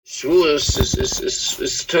Shavuos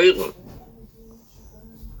is Torah.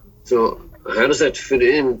 So how does that fit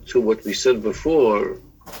into what we said before?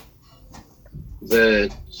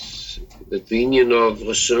 That the union of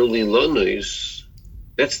Rashei Shonim,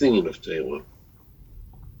 that's the union of Torah.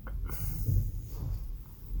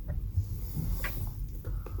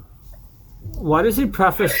 Why does he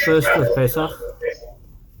preface first with Pesach?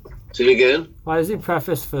 Say it again? Why does he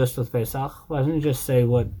preface first with Pesach? Why doesn't he just say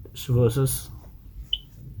what Shavuos is?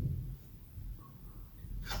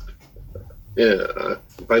 Yeah,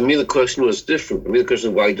 by me the question was different. By me the question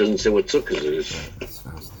is why he doesn't say what Sukkot is.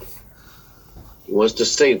 He wants to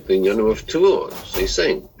say the Yonah of Tuah. So he's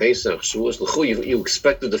saying Pesach, Shavuos, L'chu. You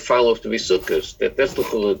expected the follow-up to be Sukkot. That's the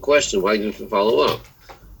question. Why didn't you follow up?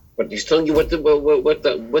 But he's telling you what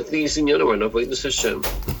these in Yonah are. Not Avodas Hashem.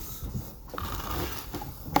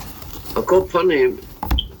 I'll go upon him.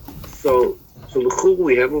 So L'chu,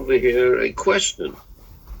 we have over here a question.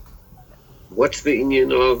 What's the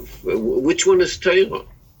union of, which one is Torah?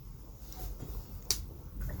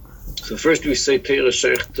 So first we say Torah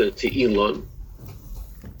shecht to Elon.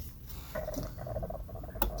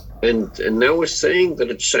 And now we're saying that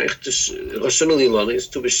it's shecht to Rashei Elon is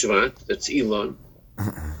to B'Shvat, that's Elon.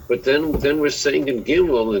 But then we're saying in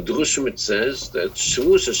Gimel, in the Drushim it says that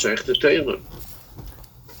Shavuos is shecht to Torah.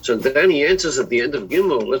 So then he answers at the end of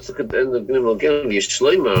Gimel, let's look at the end of Gimel again,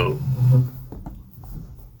 Yishleimah.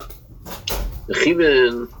 The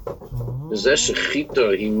Chiven is that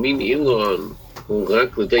Shechita he min Elon הוא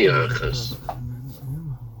רק לדעי האחס.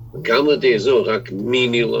 גם לדעי זו רק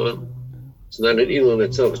min Elon. It's not an Elon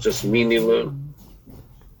itself, it's just min Elon.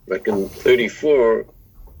 Like in 34,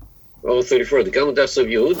 the Gam Das of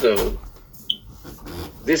Yehuda,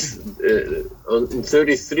 this, in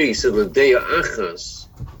 33, he said, לדעי האחס,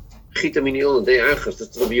 Chita min Elon, לדעי האחס,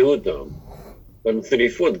 that's Rabbi Yehuda. But in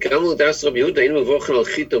 34, גם לדעס רבי יהודה, היינו מבוכים על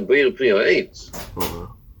חיטה באר פרי העץ.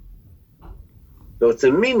 So it's a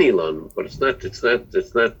min Elon, but it's not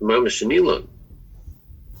mamash an Elon.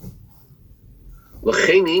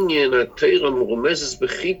 לכן עניין התורה מרומזת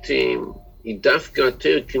בחיטים, היא דווקא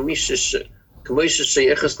התורה כמו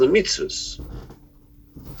ששייכת למצווס.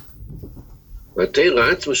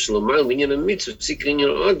 והתורה עצמה שלומר בעניין המצווס, ציק עניין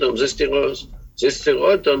האדם, זה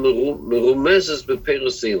תורה האדם מרומזת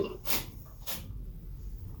בפרס אילון.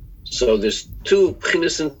 So there's two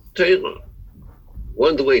pchinas in Torah.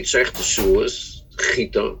 One, the way it's shaykh to Shavuos,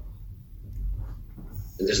 Chita.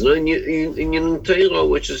 And there's no inyan in Torah,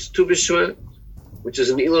 which is Tu B'Shvat, which is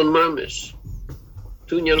an Elon Mamish.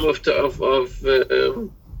 Two inyanim of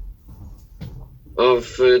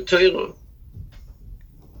Torah.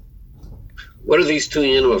 What are these two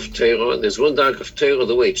inyanim of Torah? There's one dark of Torah,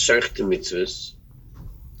 the way it's shaykh to mitzvahs.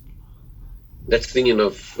 That's the union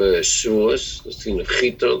of Shavuos, that's the union of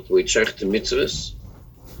Chita, the way it's shaykh to mitzvahs.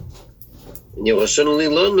 And your Rashei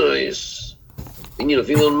Shonim is the union of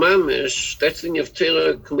Elon Mamish, that's the union of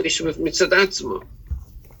Torah, Kamishim of Mitzad Atzma.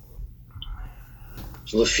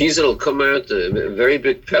 So the Fizal will come out a very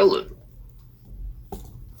big pella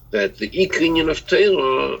that the Ikr union of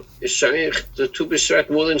Torah is shaykh to Tu B'Shvat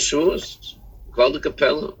more than Shavuos, called the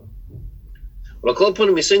Kapella. But I'll call upon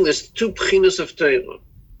him, he's saying there's two pchinas of Torah.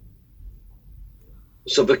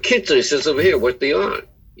 So Bekitzer, he says over here what they are.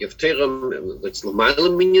 You have Torah that's l'mayla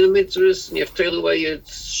minyan mitzvahs, and you have Torah where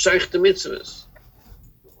it's shaykh to mitzvahs.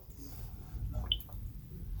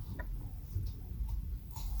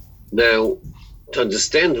 Now, to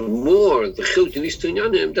understand more the chiluk in these two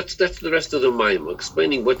inyanim, that's the rest of the Maamar,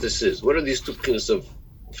 explaining what this is. What are these two pchinas of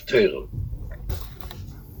Torah?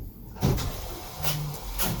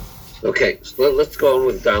 Okay, so let's go on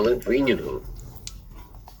with Dalet v'inyan.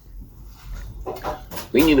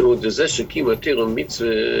 ועניין הוא דזה שקים התורה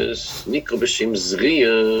מצווס נקרא בשם זריע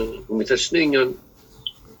ומצד שני עניין.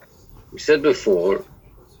 We said before,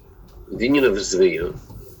 the union of Zriya.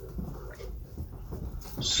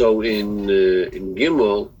 So in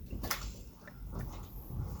Gimel,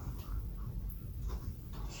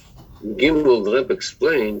 the Rebbe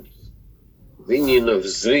explained the union of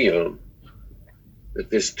Zriya, that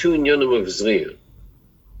there's two inyanim of Zriya.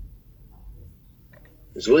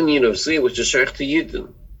 There's one union of Zriya which is shaykh to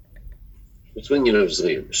Yidden. It's one union of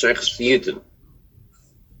Zriya, shaykh to Yidden.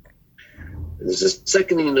 And there's a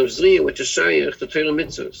second union of Zriya which is shaykh to Torah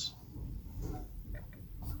mitzvahs.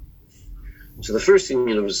 So the first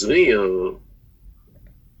union of Zriya,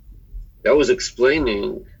 that was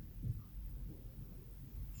explaining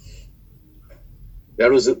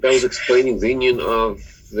the union of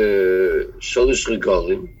the Sholish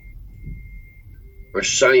Regalim, are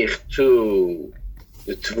shaykh to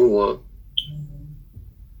the Tvua,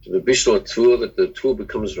 to the Bishla Tvua, that the Tvua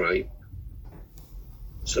becomes right.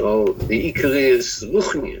 So the Iker is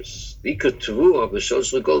Ruchnius. The Iker Teruah,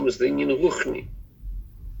 B'Shalosh Regalim, is the Inyan of Ruchni.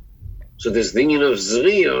 So there's the Inyan of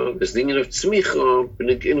Zriya, there's the Inyan of Tzmicha,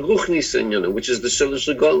 in Ruchni's Inyan, which is the Shalosh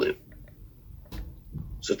Regalim.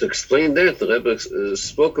 So to explain that, the Rebbe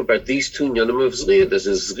spoke about these two Inyanim of Zriya. There's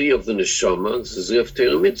a Zriya of the Neshama, there's a Zriya of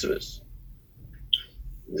Torah Mitzvahs.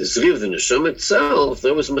 The Zriya of the Neshama itself,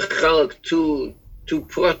 there was Mechalak two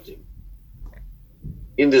pratim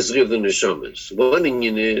in the Zriya of the Neshamas. One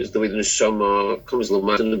Inyan is the way the Neshama comes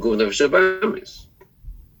Lamata in the Guvna of Shabamis.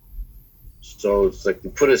 So it's like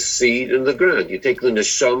you put a seed in the ground. You take the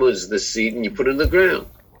Neshama as the seed and you put it in the ground.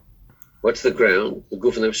 What's the ground? The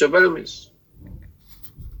Guvna of Shabamis.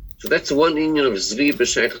 So that's one Inyan of Zriya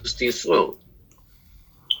b'Sheichus to Yisrael.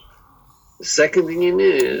 The second Inyan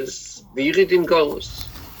is the Yidin in Golus.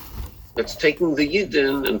 That's taking the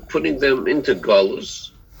Yidin and putting them into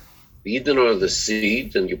Golus. The Yidin are the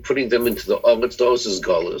seed, and you're putting them into the Oretz. The Oretz is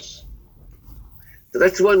Golus. So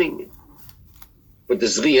that's one Inyan. But the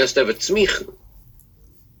Zriya has to have a Tzmicha.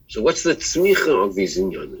 So what's the Tzmicha of these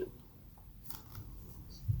Inyanim?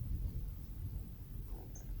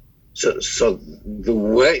 So the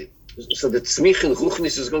Tzmicha in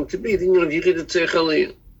Ruchnis is going to be the Inyan of Yeridat Tzerich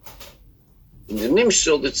Aliyah. In the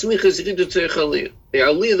Nimshal, the Tzmicha is Yeridat Tzerich Aliyah, the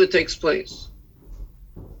Aliyah that takes place.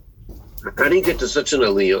 How do you get to such an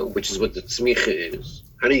Aliyah, which is what the Tzmicha is?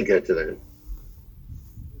 How do you get to that?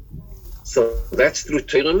 So that's through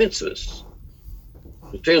Torah Mitzvahs.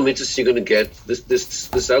 Through Torah Mitzvahs, you're going to get this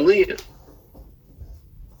Aliyah.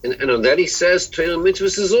 And on that he says, Torah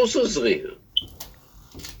Mitzvahs is also Zriya.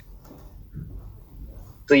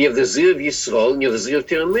 So you have the Zriya of Yisrael and you have the Zriya of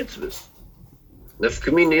Torah Mitzvahs.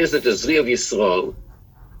 Nafkamina is that the Zriya of Yisrael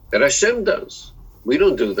that Hashem does. We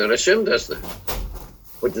don't do that, Hashem does that.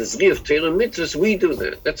 But the Zriya of Torah Mitzvahs, we do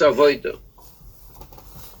that. That's our Avodah.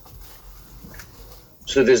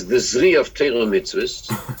 So there's the Zriya of Torah Mitzvahs,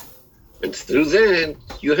 and through that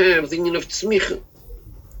you have the Inyan of Tzmicha.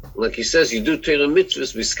 Like he says, you do Torah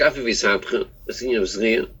Mitzvahs, V'skafi V'shabcha, that's the Inyan of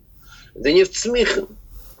Zriya. And then you have Tzmicha.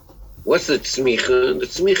 What's the Tzmicha? The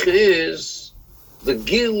Tzmicha is the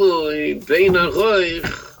Gilui Bein HaRoich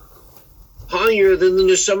higher than the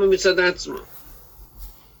Neshama Mitzad Atzma.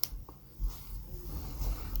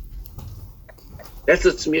 That's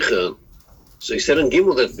the Tzmicha. So he said in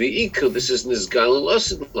Gimel that V'ikar, this is Nizgal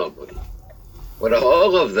Al-Asid L'Labari. What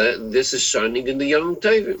all of that, this is shining in the Yom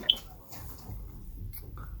Tovim.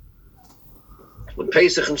 When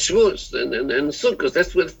Pesach and Shavuos and Sukkot,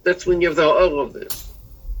 that's when you have the ha'or of this.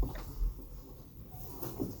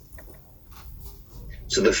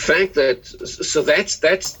 So the fact that,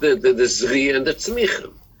 that's the Zriya and the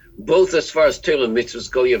Tzmicha. Both as far as Torah Mitzvahs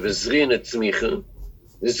go, you have a Zriya and a Tzmicha.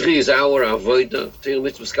 The Zriya is our Avodah, Torah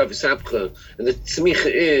Mitzvahs Kafis Hapcha, and the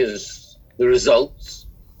Tzmicha is the results,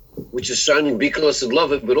 which is shining because of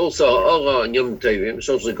love, but also Ha'ara and Yom Tovim,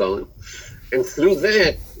 Shosh Regalim. And through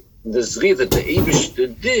that, the Zriya that the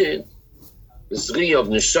Eibishter did, the Zriya of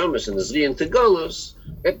Neshamas and the Zriya in Tegalos,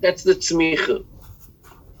 that's the Tzmicha.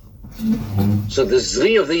 So the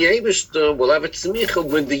Zriya of the Eibishter will have a Tzmicha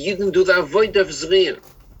when the Yidden do the Avodah of Zriya.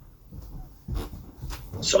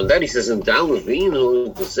 So on that he says in Dal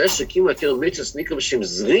Ravinu, the Zeh Shekim HaTorah Mitzvahs Nikra B'Shem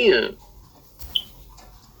Zriya,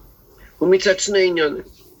 Hu Mitzat Shnei Inyanim.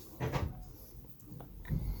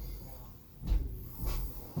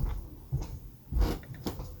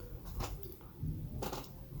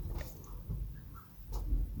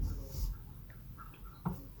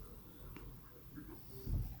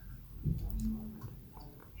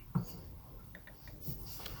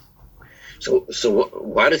 So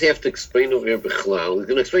why does he have to explain over here B'chlal? He's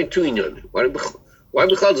going to explain two Inyanim. Why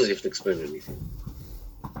B'chlal does he have to explain anything?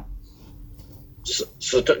 So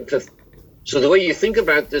the way you think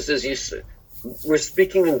about this is you say, we're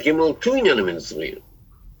speaking in Gimel two Inyanim in Zriya.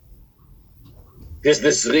 There's the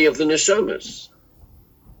Zriya of the Neshamas.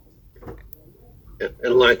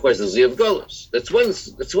 And likewise the Zriya of Golos. That's one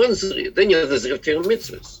Zriya. Then you have the Zriya of Torah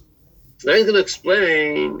Mitzvahs. So now he's going to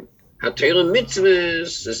explain how Torah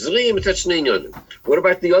Mitzvahs is Zriya Mitzat Shnei Inyanim. What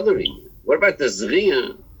about the other Inyan? What about the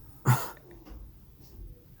Zriya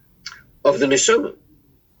of the Neshama?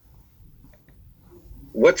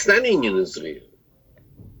 What's that Inyan in Zriya?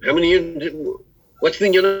 What's the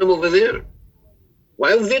Inyanim over there?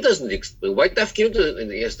 Why over there doesn't he explain? Why Tafkir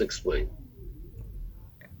he has to explain?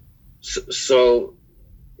 So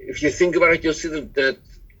if you think about it, you'll see that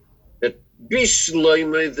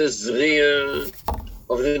Bishloime, the Zriya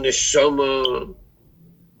of the Neshama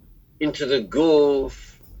into the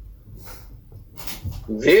Guf,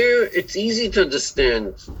 there it's easy to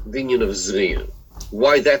understand the Inyan of Zriya,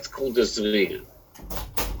 why that's called a Zriya.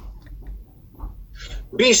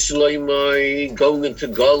 Bishloimai, going into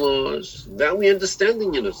Golos, that we understand the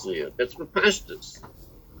union of Zriya. That's Bapashtas.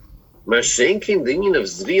 Mashenkin, the union of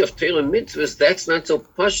Zriya of Torah mitzvahs, that's not so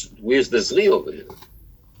Pashut. Where's the Zriya over here?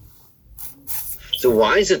 So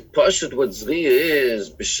why is it Pashut what Zriya is,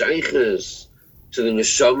 B'shayches, to the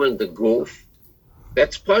Neshama and the Guf?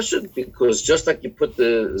 That's Pashut, because just like you put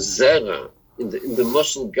the Zera in the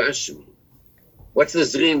Mashal Gashmi, what's the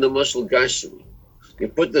Zriya in the Mashal Gashmi? You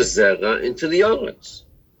put the Zera into the Oretz.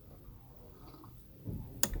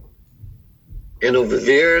 And over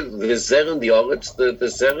there, the Zera and the Oretz, the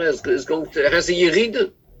Zera is going to, has a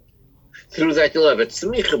Yerida. Through that you'll have a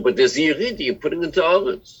Tzmicha, but there's a Yerida you're putting into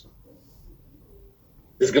Oretz.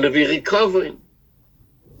 There's going to be recovering.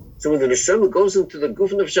 So when the Neshama goes into the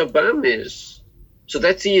Gufan of Shabbamis, so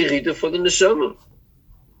that's a Yerida for the Neshama.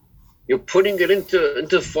 You're putting it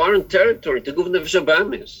into foreign territory, to Gufan of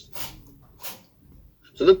Shabbamis.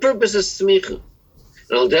 So the purpose is Tzmicha.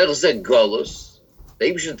 And al derech zeh Golus, the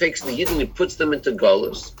Eibusher takes the Yidden and puts them into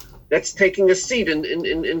Golus. That's taking a seed into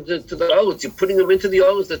the Oretz. You're putting them into the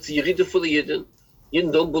Oretz. That's the Yerida for the Yidden.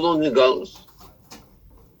 Yidden don't belong in Golus.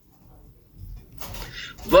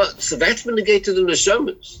 But, so that's been the gate to the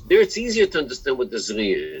Neshamas. There it's easier to understand what the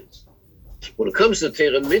Zriya is. When it comes to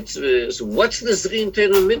Torah mitzvahs, what's the Zriya in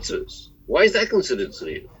Torah mitzvahs? Why is that considered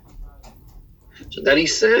Zriya? So that he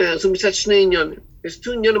says, there's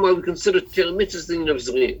two inyanim why we consider Torah mitzvahs the inyan of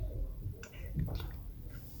Zriya.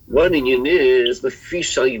 One inyan is the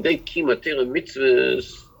fish al yidei kima Torah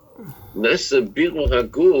mitzvahs nasa birur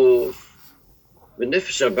haguf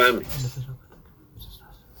v'nefesh habamis.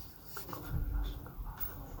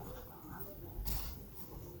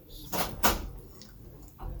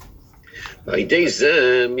 By day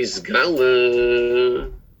ze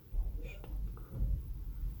mizgala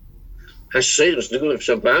hasheirish nigul of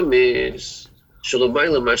Shabbamis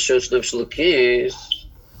shalomayla masher shnev shalokis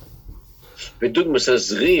v'dugmas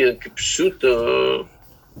hazriya kipshuta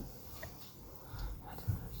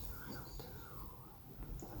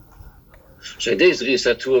shadei zriya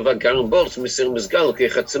satu avagar boros miser mizgal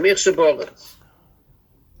kechatzamir shaboras.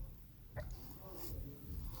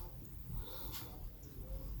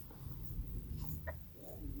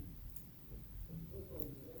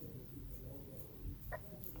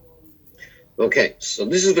 Okay, so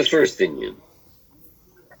this is the first inyan.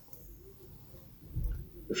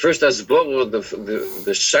 The first asbora,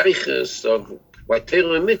 the shayches of why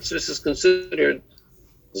Torah mitzvahs is considered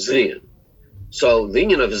Zriya. So the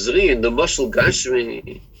inyan of Zriya in the Mashal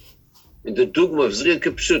Gashmi, in the dogma of Zriya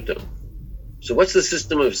Kipshuta. So what's the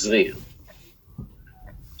system of Zriya?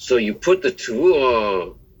 So you put the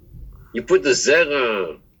Tvua, you put the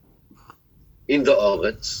Zera in the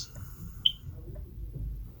Oretz,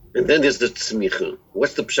 and then there's the tzmicha.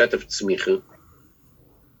 What's the pshat of tzmicha?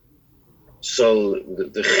 So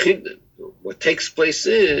what takes place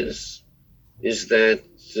is that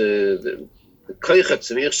the koich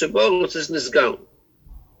tzmich shaboros is nisgal.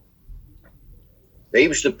 The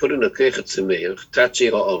Eibusher put in a koich tzmich, tachi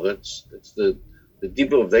ha'oretz. That's the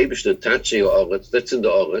dibur of the Eibusher, tachi ha'oretz. That's in the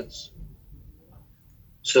oretz.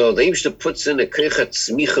 So the Eibusher puts in a koich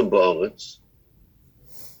tzmicha ba'oretz.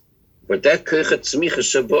 But that koichet tzmicha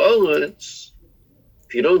shaboretz,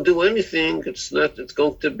 if you don't do anything, it's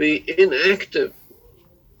going to be inactive.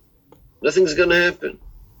 Nothing's going to happen.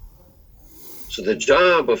 So the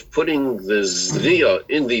job of putting the zriya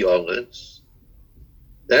in the oretz,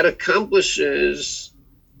 that accomplishes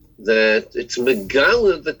that it's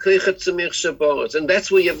megala the koichet tzmich shaboretz, and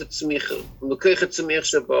that's where you have the tzmicha from the koichet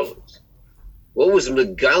tzmich shaboretz. What was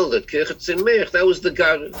megala that koichet tzmich? That was the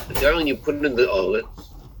garin. The garin you put in the oretz.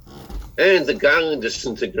 And the garin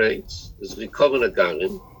disintegrates. There's recovering a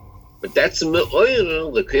garin, but that's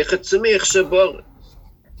me'oyer the koichet tzmich shaboretz.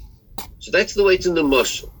 So that's the way it's in the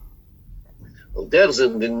mashal. Well, there's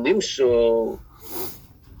in the nimshal,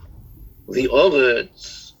 the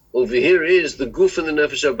oretz over here is the guf and the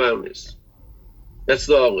nefesh habamis. That's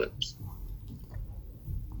the oretz.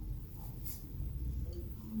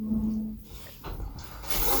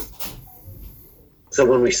 So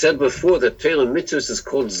when we said before that Torah mitzvahs is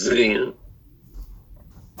called Zriya,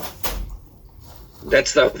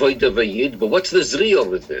 that's the avodah vayid. But what's the Zriya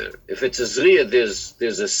over there? If it's a Zriya,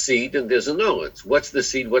 there's a seed and there's an oretz. What's the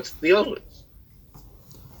seed? What's the oretz?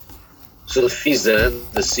 So the fizah,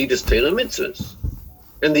 the seed is Torah mitzvahs,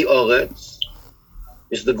 and the oretz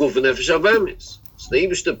is the guf nefesh habamis. So the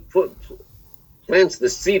Eibusher plants the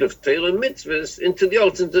seed of Torah mitzvahs into the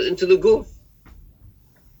oretz, into the guf.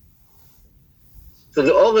 So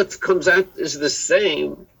the oretz comes out is the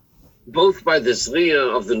same, both by the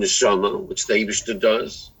zriya of the neshama, which the Eibusher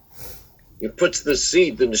does, you put the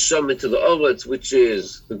seed, the neshama, into the oretz, which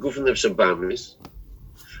is the guf nefesh habamis.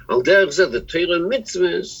 Al derech zeh, the Torah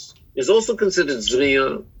mitzvahs is also considered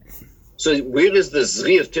zriya. So where does the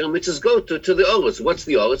zriya of Torah mitzvahs go to? To the oretz. What's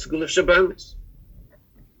the oretz? Guf nefesh habamis.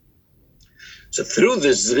 So through the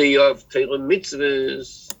zriya of Torah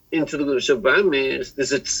mitzvahs into the guf nefesh habamis,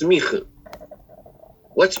 there's a tzmicha.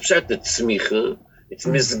 What's pshat the tzmicha? It's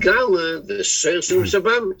mizgala, the sheir shel nefesh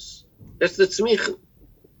habamis. That's the tzmicha.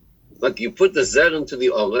 Like you put the zer into the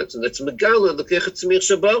oretz, and that's megala, the kech tzmich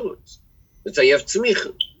shabaretz. That's how you have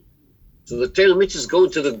tzmicha. So the Torah mitzvahs go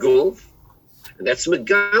into the guf, and that's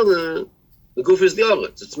megala. The guf is the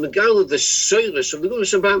oretz. It's megala, the sheirish of the guf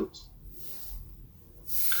shabaretz.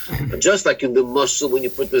 Just like in the muscle, when you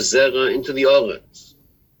put the zera into the oretz,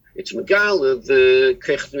 it's megala, the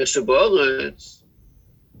kech tzmich shabaretz.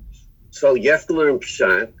 So you have to learn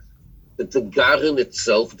pshat that the garin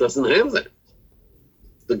itself doesn't have that.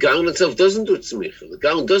 The garin itself doesn't do tzmicha. The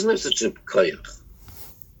garin doesn't have such a koyach.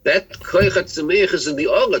 That koyach tzmicha is in the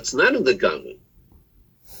oretz, not in the garin.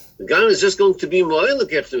 The garin is just going to be mo'el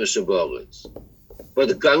kech tzmicha ba'oretz, but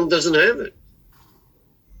the garin doesn't have it.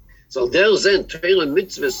 So there's then Torah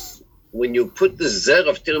mitzvahs. When you put the zer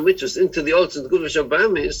of Torah mitzvahs into the oretz and the guf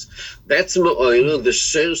shabamis, that's mo'el the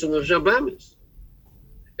sheir of shabamis,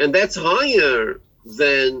 and that's higher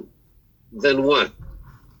than what?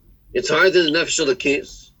 It's higher than the nefesh of the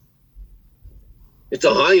kiss. It's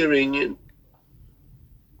a higher union.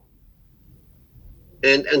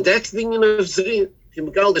 And that's the union of Zriya.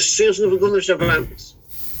 The shares of the Shabbos.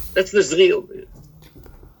 That's the Zriya over here.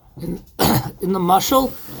 In the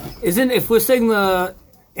mashal, if we're saying the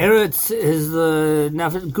Eretz is the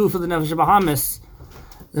goof of the Nefesh Bahamis,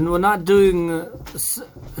 then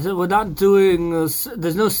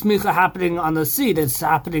there's no smicha happening on the seed, it's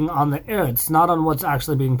happening on the Eretz, not on what's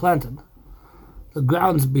actually being planted. The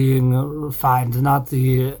ground's being refined, not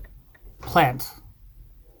the plant.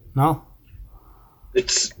 No?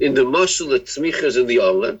 It's in the mashal, the tzmicha is in the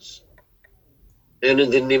oretz, and in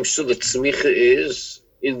the nimshal, the tzmicha is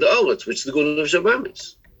in the oretz, which is the good of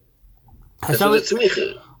Shabbamis. That's the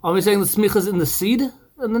tzmicha. Are we saying the tzmicha is in the seed in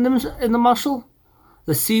the mashal?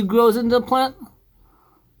 The seed grows into the plant?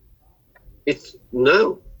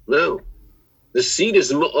 No. The seed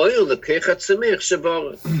is ma'oil, the kechat tzemech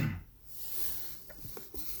shabaret.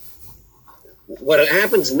 What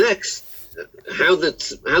happens next, how the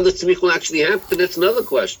tzmich will actually happen, that's another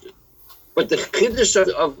question. But the chiddush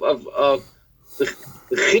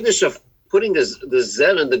of putting the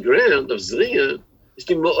zer in the ground of zriya is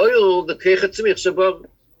to ma'oil the kechat tzemech shabaret.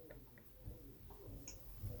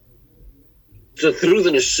 So through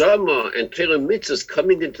the neshama and Torah mitzvahs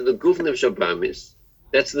coming into the guf of Shabbamis,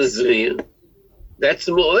 that's the zriya. That's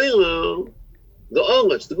the ma'oil, the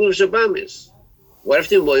oretz, the guf of Shabbamis. Why have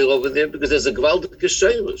to ma'oil over there? Because there's a gewaldige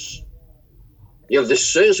sheirish. You have the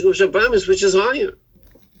sheirish guf of Shabbamis, which is higher.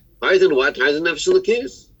 Higher than what? Higher than nefesh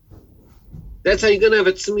l'kis. That's how you're going to have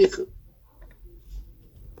a tzmicha.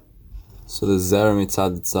 So the zera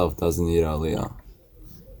mitzad itself doesn't need aliyah.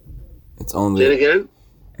 It's only... Say it again?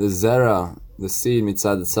 The zera, the seed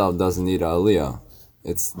mitzad itself doesn't need aliyah.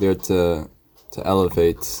 It's there to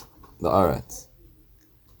elevate the aretz.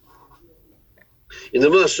 In the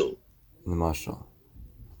mashal. In the mashal.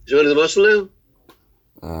 Is you in the mashal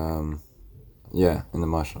now? Yeah, in the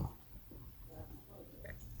mashal.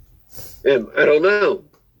 I don't know.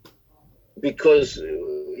 Because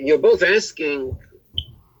you're both asking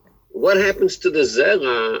what happens to the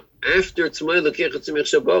zera after it's moed l'kechat tzemech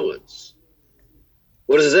shabaretz.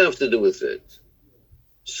 What does that have to do with it?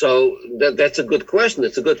 So that's a good question.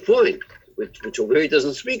 It's a good point, which over here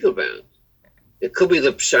doesn't speak about. It could be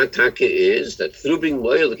the pshat haka is that through being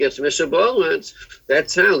moed l'kechat tzemech shabaretz,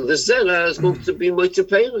 that's how the zera is going to be moed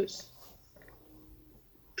peres.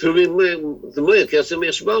 Through being the moed l'kechat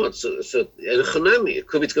tzemech shabaretz. So it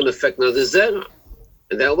could be it's going to affect now the zera,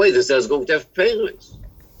 and that way the zera is going to have peres.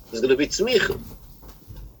 There's going to be tzmicha.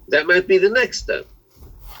 That might be the next step.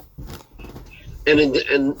 And in the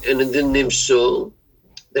nimshol,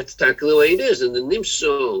 that's exactly the way it is. In the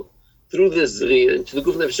nimshol, through the zriya to the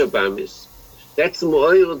guf nefesh habamis, that's the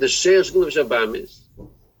mo'oil, the sheir guf nefesh habamis,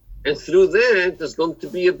 and through that, there's going to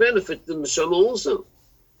be a benefit to the neshama also.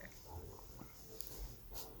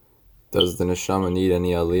 Does the neshama need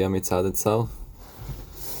any aliyah mitzad itself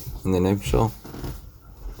in the nimshol?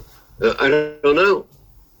 I don't know.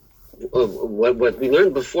 What we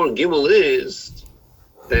learned before in Gimel is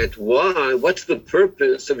that what's the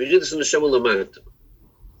purpose of Yidus and Neshama Lamata?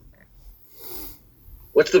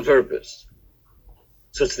 What's the purpose?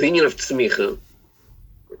 So it's the union of Tzmicha.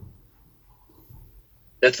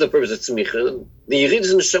 That's the purpose of tzmicha. The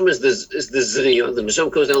Yeridus Neshama is the Zriya. The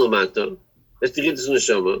Neshama goes down Lamata. That's the Yeridus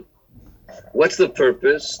Neshama. What's the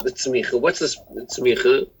purpose? The tzmicha. What's the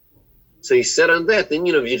tzmicha? So he said on that, then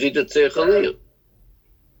you know, Yeridah Tzech Aliyah.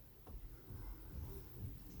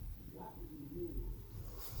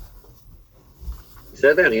 He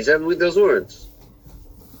said that. He said with those words.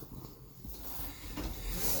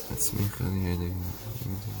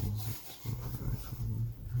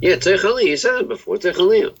 Yeah, Tzech Aliyah. He said it before. Tzech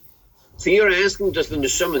Aliyah. So you're asking, does the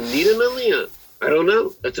neshama need an aliyah? I don't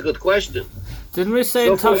know. That's a good question. Didn't we say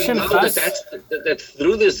in Tafshin Ches? That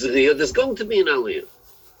through this zriyah, there's going to be an aliyah.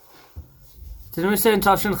 Didn't we say in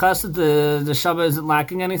Tafshin Ches that the neshama isn't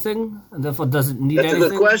lacking anything and therefore doesn't need anything?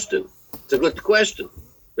 That's a good question. It's a good question.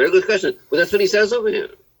 Very good question. But that's what he says over here.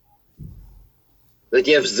 That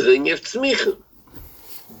you have zriyah, you have tzmicha.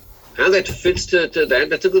 How that fits to that,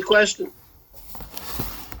 that's a good question.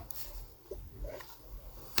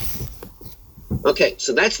 Okay,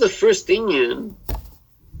 so that's the first inyan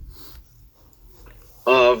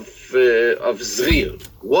of zriyah.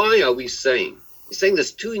 Why are we saying? He's saying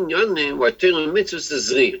there's two inyanim where Torah mitzvahs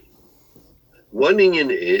is zriyah. One inyan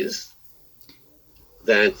is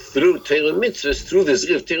that through Torah mitzvahs, through the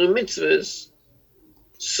zriyah of Torah mitzvahs,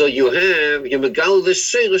 so you megal the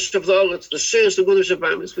sheirish of the oretz, the sheirish of Gudav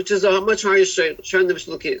Shabbamis, which is a much higher sheirish, Shan the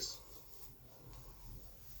Mishlokis.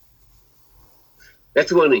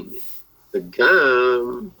 That's one inyan. The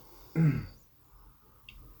gam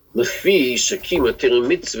lefi shekima Torah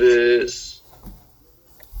mitzvahs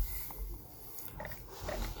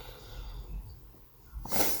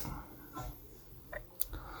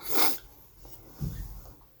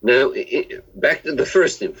now back to the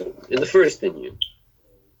first info. In the first inyan,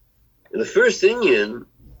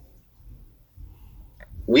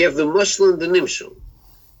 we have the mushal and the nimshal.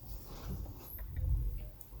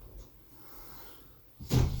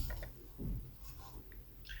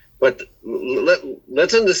 But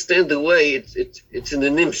let's understand the way it's in the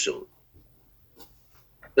nimshal.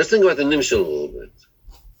 Let's think about the nimshal a little bit.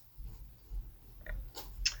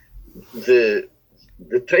 The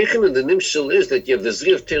teichem of the nimshal is that you have the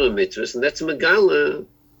zriyah of Torah mitzvahs, and that's megala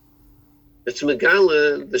the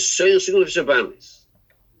sheir shigul of Shabbamis.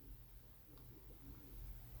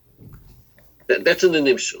 That's in the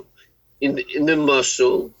nimshal. In the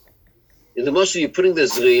mashal, you're putting the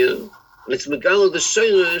zriyah. And it's megala the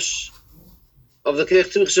sheirish of the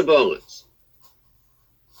keich tzimich shabaretz.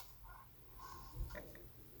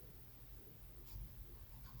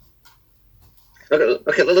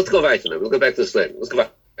 Okay, let's go weiter now. We'll go back to the slide. Let's go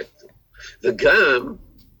back. The gam,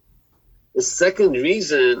 the second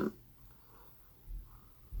reason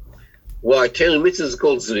why Torah mitzvah is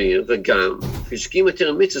called zriyah, the gam, fishkima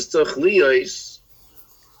Torah mitzvah tzorch liyos,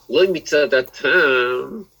 lo mitzad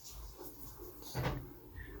atam,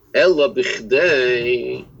 Ella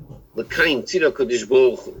b'chdei l'kaim tzira kodesh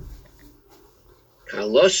baruch hu.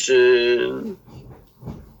 Kaloshen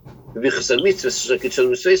b'bichas ha-mitzvah shakit shal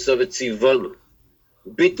mitzvah v'tzivana.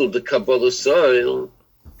 Bitul de kabbalah soil.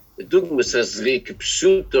 Dugmas hazri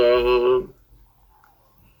k'pshuta.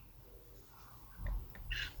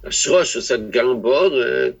 Ashrosh v'sagam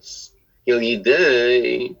b'oretz yal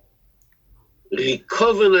yidei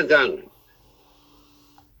rikoven agarim.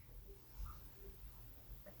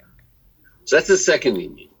 So that's the second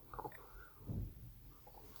union.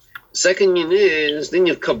 The second union is the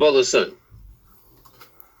union of Kabbalah Son.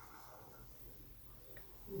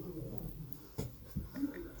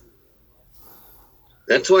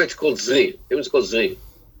 That's why it's called Zriyah. It's called Zriyah.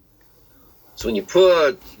 So when you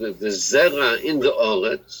put the Zera in the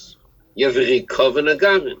Oretz, you have a Rikoven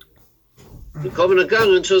Agarin. Rikoven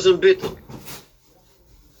Agarin shows them bittul.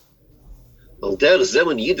 Al der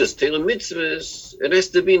zeman yidas Torah mitzvahs, it has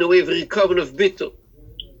to be in a way of recovery of bittul.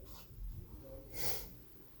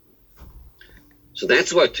 So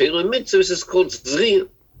that's why Torah mitzvahs is called zriyah.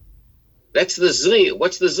 That's the zriyah.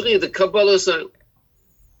 What's the zriyah? The Kabbalah sign.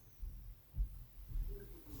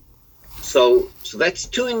 So that's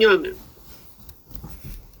two inyanim.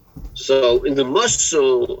 So in the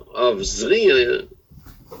mashal of zriyah,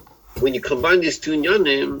 when you combine these two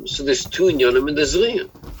inyanim, so there's two inyanim in the zriyah.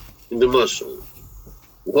 In the mashal.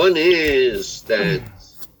 One is that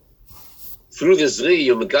through the zriyah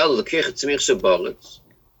you megal l'keich tzimich shabaretz.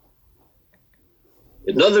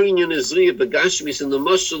 Another inyan is zriyah begashmis in the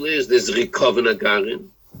mashal is there's rikoven agarin,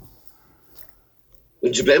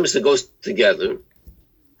 which bemis goes together.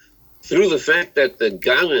 Through the fact that the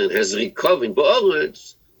garin has rikoven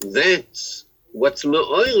ba'oretz, that's what's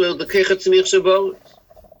me'oilel the keich tzimich shabaretz.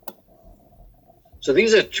 So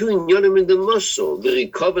these are two inyanim in the mashal, the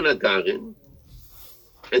rikoven agarin,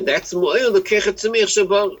 And that's mo'el the kechet tzemich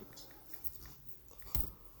shabar.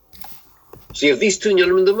 So you have these two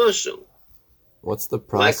inyanim in the mashal. What's the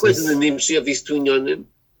process? Likewise in the nimshi you have these two inyanim.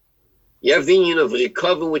 You have the inyan of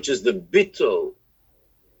recover, which is the bittul.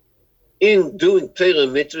 In doing Torah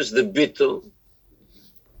mitzvahs, the bittul.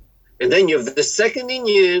 And then you have the second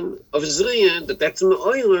inyan of Zriya, that's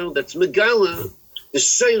me'oyer, that's megala, the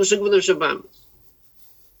shayr shegvud of Shabbat.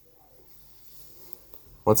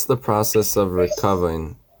 What's the process of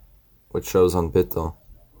recovering, which shows on bittul?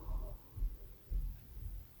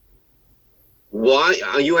 Why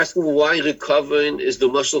are you asking? Why recovering is the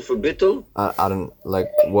muscle for bittul? I don't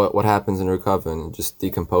like what happens in recovering. It just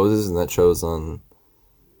decomposes, and that shows on.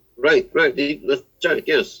 Right. Let's check.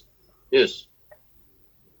 Yes. That's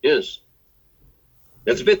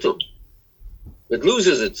bittul. It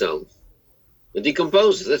loses itself. It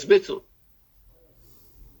decomposes. That's bittul.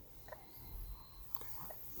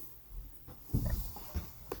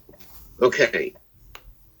 Okay.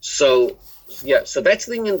 So that's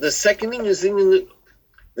the union. The second union is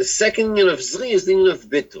the second union of Zri is the union of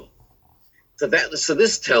bittul. So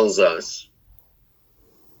this tells us.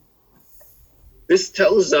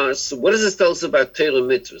 What does this tell us about Torah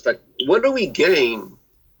mitzvahs? Like, what do we gain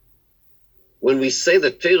when we say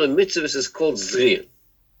that Torah mitzvahs is called Zri?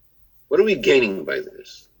 What are we gaining by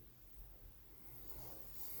this?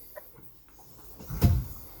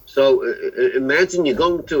 So imagine you're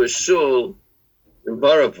going to a shul in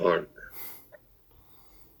Borough Park,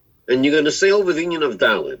 and you're going to say over the union of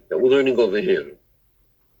Dalit that we're learning over here.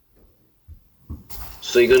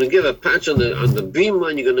 So you're going to give a patch on the bima,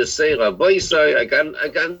 and you're going to say, Rabbi Isai, I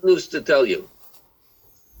got news to tell you.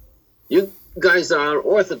 You guys are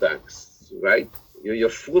Orthodox, right? You're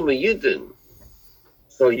Fruma Yidden.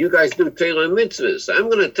 So you guys do Torah mitzvahs. I'm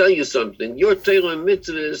going to tell you something. Your Torah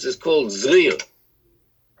mitzvahs is called Zriya.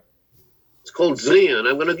 It's called Zriya, and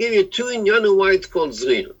I'm going to give you two inyanim why it's called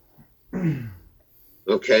Zriya.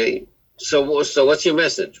 Okay? So what's your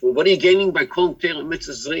message? Well, what are you gaining by calling Torah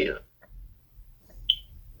mitzvahs Zriya?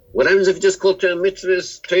 What happens if you just call Torah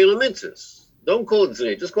mitzvahs? Don't call it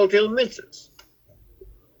Zriya, just call Torah mitzvahs.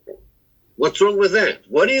 What's wrong with that?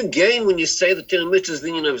 What do you gain when you say the Torah mitzvahs is the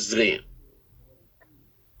union of Zriya?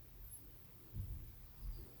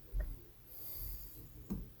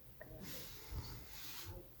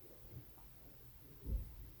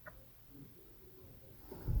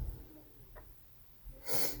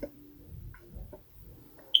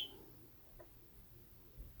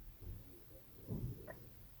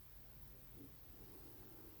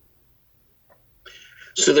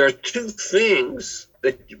 So there are two things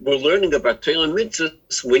that we're learning about Torah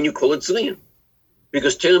mitzvahs when you call it Zriya.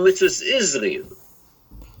 Because Torah mitzvahs is Zriya.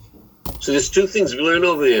 So there's two things we learn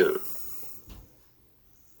over here.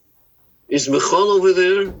 Is Michal over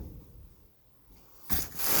there?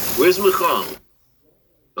 Where's Michal?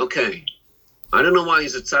 Okay. I don't know why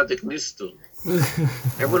he's a tzaddik nister.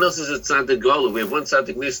 Everyone else is a tzaddik gola. We have one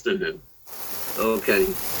tzaddik nister here. Okay.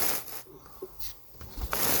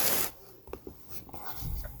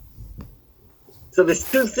 So there's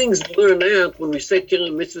two things we learn out when we say Torah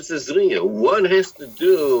mitzvahs is Zriya. One has to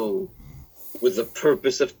do with the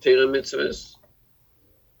purpose of Torah mitzvahs,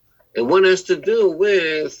 and one has to do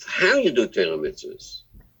with how you do Torah mitzvahs,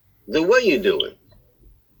 the way you do it.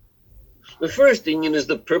 The first thing is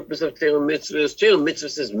the purpose of Torah mitzvahs. Torah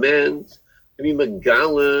mitzvahs is meant to be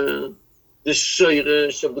megala, the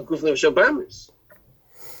shoyresh of the gufna of Shabbamis.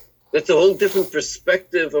 That's a whole different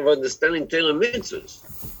perspective of understanding Torah mitzvahs.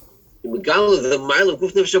 The mile of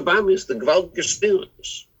Gufna of Shabbamis, the Gvald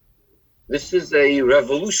Geshtirus. This is a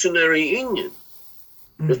revolutionary Indian.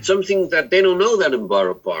 It's something that they don't know that in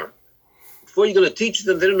Borough Park. Before you're going to teach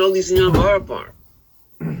them, they don't know these in Borough Park.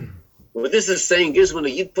 What this is saying is when a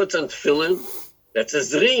Yid puts on tefillin, that's a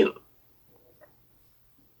Zriya.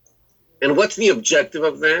 And what's the objective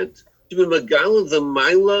of that? To be Megala, the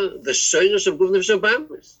Maila, the Shayrish of Gufna of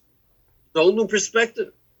Shabbamis. A whole new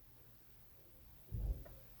perspective.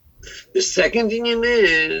 The second thing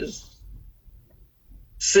is,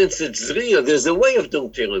 since it's Zriya, there's a way of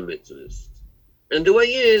doing Torah mitzvahs. And the way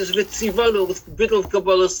is with Tzivano, with a bit of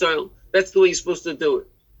Kabbalah style. That's the way you're supposed to do it.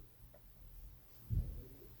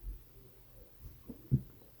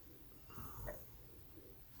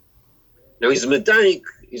 Now he's Medaik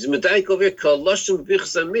over here, Kalashim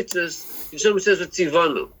Vichsa Mitzvahs, he says with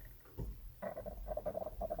Tzivano.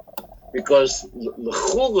 Because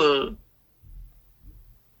L'chura,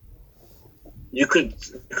 you could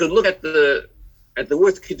look at the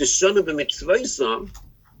word Kiddushana b'mitzvaysa,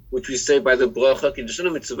 which we say by the bracha Kiddushana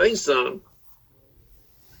mitzvaysa,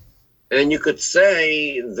 and you could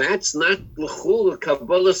say that's not l'chul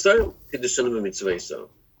Kabbalah style Kiddushana b'mitzvaysa.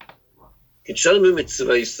 Kishanim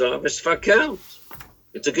mitzvaysa v'sfakelt.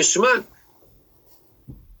 It's a geschmack.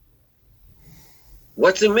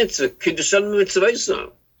 What's a mitzvah? Kishanim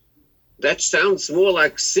mitzvaysa. That sounds more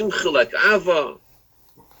like simcha, like ava.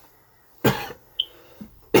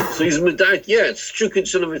 So he's medayik, yeah, it's true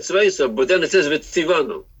Kishanim mitzvaysa, but then it says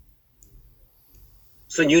v'tzivano.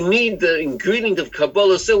 So you need the ingredient of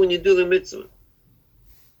Kabbalah so when you do the mitzvah.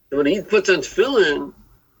 And when he puts on tefillin,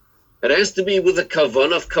 it has to be with the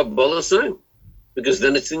kavanah of Kabbalah sign, because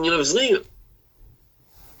then it's in of Zriya.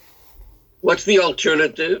 What's the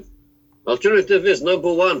alternative? Alternative is,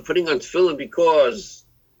 number one, putting on tefillin because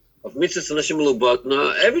of mitzvahs and Hashem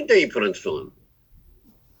Lubatna. Every day you put on tefillin.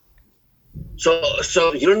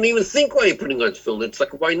 So you don't even think why you're putting on tefillin. It's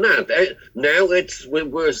like, why not? Now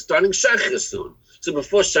we're starting Shachas soon. So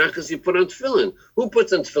before Shachas you put on tefillin. Who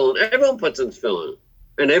puts on tefillin? Everyone puts on tefillin.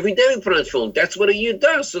 And every day we put on tefillin. That's what a year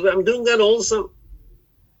does. So I'm doing that also.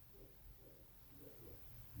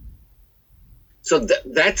 So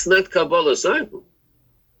that's not Kabbalah cycle.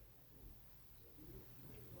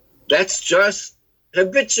 That's just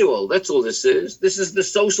habitual. That's all this is. This is the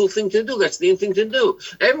social thing to do. That's the thing to do.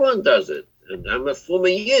 Everyone does it. And I'm a former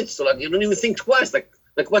yid, so like you don't even think twice. Like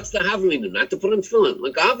what's the havamina? Not to put on tefillin.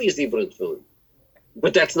 Like obviously you put on tefillin.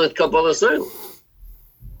 But that's not Kabbalah cycle.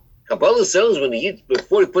 Kabbalah says when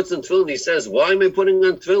before he puts on tefillin, he says, why am I putting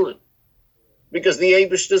on tefillin? Because the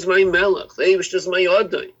Eibush is my melech. The Eibush is my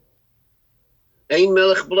odai. Ein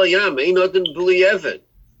melech b'layam, ein odin b'li eved.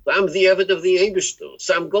 I'm the eved of the Eibush.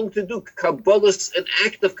 So I'm going to do Kabbalah, an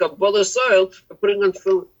act of Kabbalah soil by putting on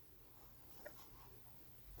tefillin.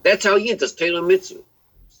 That's how Yid does Torah mitzvah.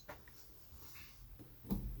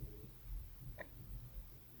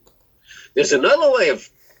 There's another way of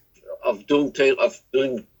doing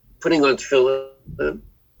putting on tefillin,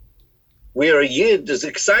 where a Yid is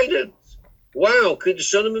excited. Wow,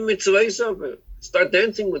 Kiddushana mitzvaysa. Start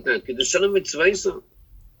dancing with that. Kiddushana mitzvaysa.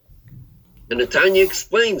 And the Tanya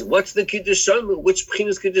explains, what's the Kiddushana? Which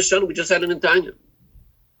Pchinas Kiddushana? We just had it in Tanya.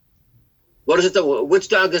 What is it? Which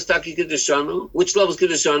dag is Taki Kiddushana? Which level is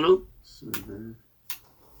Kiddushana?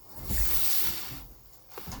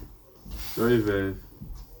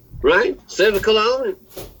 Right? Seva Kalalim.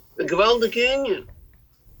 The Gavaldik Inyan.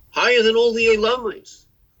 Higher than all the Elamis.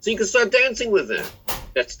 So you can start dancing with that.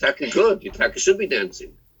 That's Taka good. Your Taka should be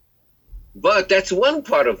dancing. But that's one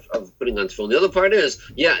part of putting on tefillin. The other part is,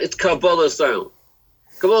 it's Kabbalah style.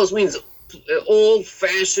 Kabbalah means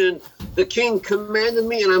old-fashioned, the king commanded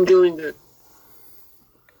me and I'm doing it.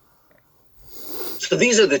 So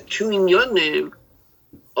these are the two inyanim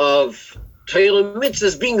of Torah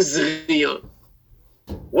mitzvahs being zriyah.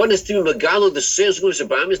 One is to be megalo, the sheir shekush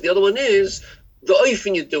abamis. The other one is the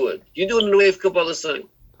oifen you do it. You do it in the way of Kabbalah sign.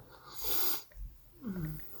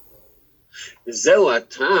 זהו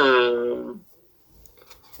הטעם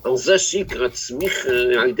על זה שיקרא צמיחה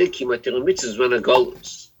על ידי כמעט מצווה זמן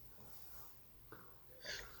הגולוס.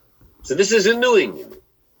 So this is a new Indian.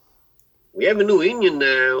 We have a new Indian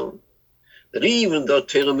now, that even though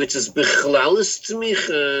Torah mitzvah is bechlal is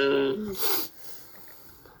tzmicha,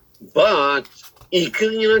 but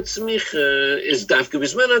ikar Indian tzmicha is dafka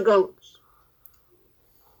b'zman hagolus.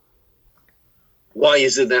 Why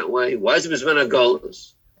is it that way? Why is it b'zman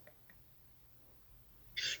hagolus?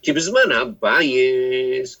 כי בזמן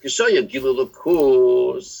הבייס, כשהגיעו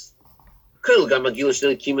לקורס, כל גם הגיעו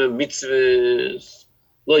של קימה מצווס,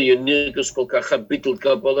 לא יהיה נרגש כל כך הביטל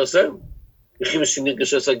קבלה זה, וכי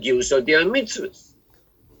שנרגש עשה גיעו של די המצווס.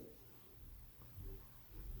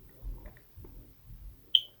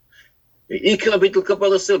 ועיקר הביטל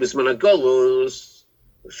קבלה זה, בזמן הגולוס,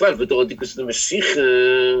 בפרט בדור הדיקוס למשיחה,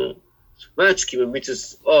 מאץ' קימה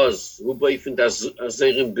מצווס עוז, הוא באיפן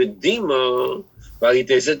הזרים בדימה, So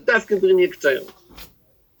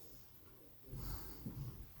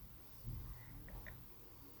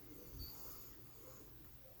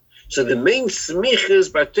the main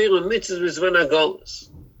smichas by Torah mitzvahs is Zman HaGolus.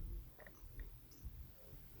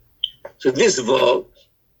 So this vog,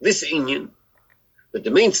 this inyan, but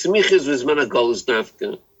the main smichas was Zman HaGolus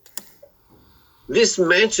dafka. This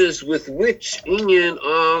matches with which inyan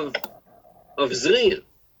of Zriyah.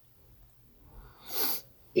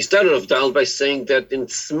 He started off Dal by saying that in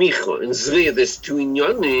Smicha, in Zriya, there's two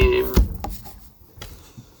inyanim.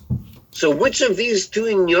 So which of these two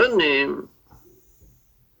inyanim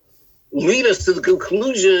lead us to the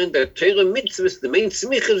conclusion that Torah mitzvahs, the main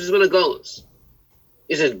Smicha, is Zman HaGolus?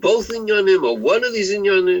 Is it both inyanim or one of these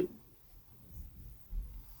inyanim?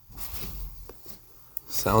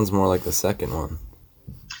 Sounds more like the second one.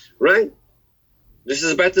 Right? This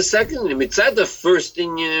is about the second inyan. It's not the first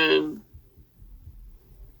inyan.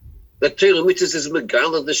 that Torah mitzvahs is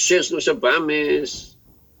megala the shesh l'shabamis.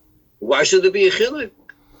 Why should there be a chiluk?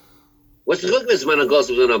 What's the chiluk with Zman HaGolus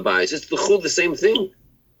and Zman HaBayis? It's the same thing.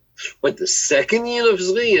 But the second year of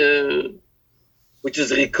Zriya, which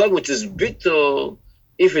is Rikon, which is Bittul,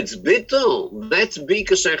 if it's Bittul, that's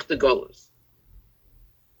Bika Shech the Golus.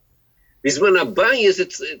 Zman HaBayis,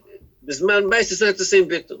 Zman HaBayis is not the same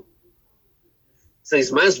Bittul. So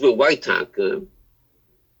it's Masber White Taka.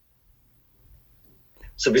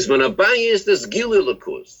 So Zman HaBayis, there's Gilul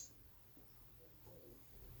Lakus.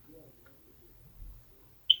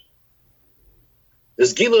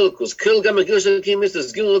 There's Gilul Lakus. Kil Gama Gil Shakim is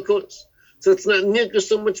there's Gilul Lakus. So it's not near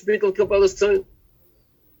so much Bittul Kabbalah's time.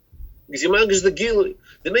 Because Yamag is the Gilul.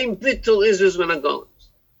 The name Bittul is Zman HaGolus.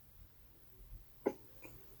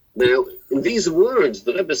 Now, in these words,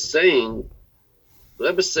 the Rebbe is saying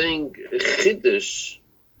Chiddush,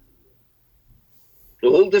 a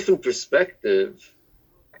whole different perspective,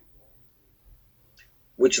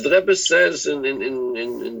 which the Rebbe says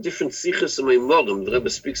in different Sichos and Maamorim, the Rebbe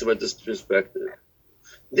speaks about this perspective.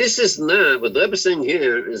 This is not, what the Rebbe is saying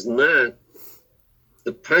here is not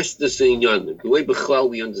the Pashtus Inyanim, the way Bechlal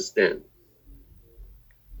we understand.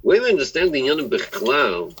 The way we understand the Inyanim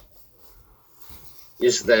Bechlal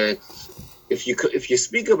is that if you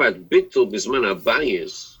speak about Bittul B'Zman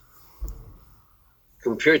HaBayis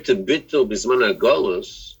compared to Bittul B'Zman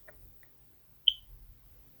HaGolus,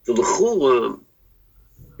 the L'chura,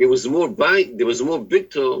 there was more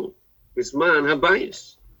Bittul B'Zman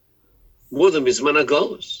HaBayis, more than B'Zman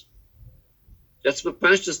HaGolus. That's what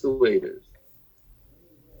Pashtus the way it is.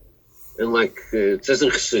 And like it says in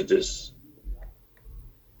Chassidus,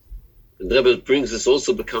 the Rebbe brings this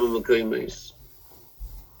also becoming Mekaymes.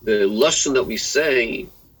 The lashon that we say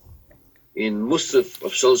in Musaf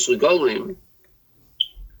of Shalosh Regalim,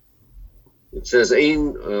 it says,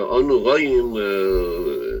 "Ein anu royim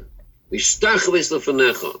lishtachves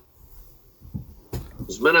lefanecha."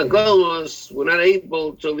 Zman HaGolus, we're not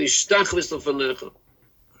able to lishtachves lefanecha.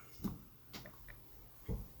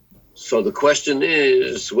 So the question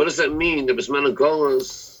is, what does that mean? That Zman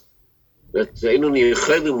HaGolus, that ein anu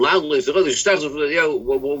yichelim laglis,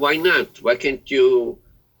 why not? Why can't you?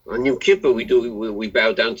 On Yom Kippur, we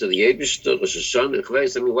bow down to the Eibishter, Rosh Hashanah,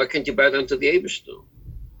 Chveis. I mean, why can't you bow down to the Eibishter?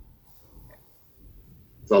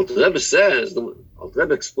 So the Rebbe says, the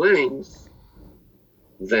Rebbe explains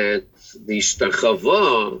that the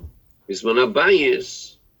Shtachava, B'Zman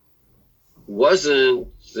HaBayis, wasn't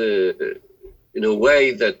in a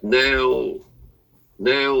way that now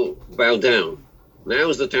bow down. Now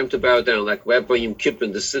is the time to bow down, like Rabbi Yom Kippur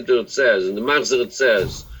in the Siddur it says, in the Machzor it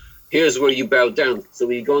says, here's where you bow down. So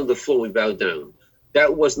when you go on the floor, we bow down.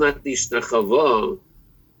 That was not the Shtachava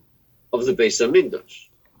of the Beis HaMikdash.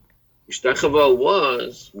 The Shtachava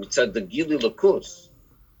was mitzad the Gilui Lakus.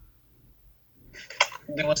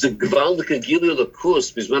 There was a Gvaldik Gilui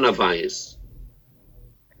Lakus B'Zman HaBayis.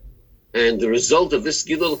 And the result of this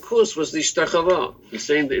Gilui Lakus was the Shtachava. He's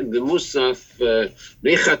saying in the Musaf,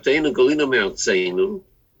 Nechateinu Golina Me'artzeinu,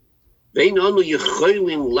 Vein anu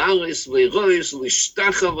yecholim laris v'rois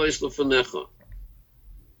l'shtachavos l'fanecha.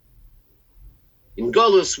 In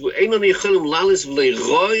Golus, ein anu yecholim laris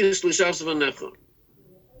v'rois l'shas v'necha.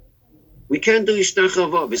 We can't do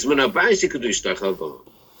ishtachava. B'Zman HaBayis you could do ishtachava,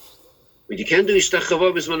 but you can't do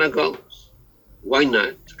ishtachava b'Zman HaGolus. Why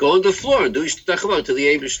not? Go on the floor and do ishtachava to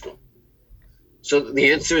the Eibishter. So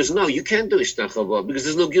the answer is no. You can't do ishtachava because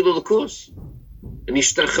there's no Gilui Lakus. And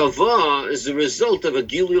Ishtachava is the result of a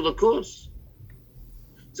Gilui Lakus.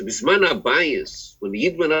 So B'Zman HaBayis, when the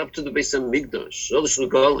Yid went up to the Beis HaMikdash, Shalosh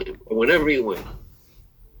Regalim, or whenever he went,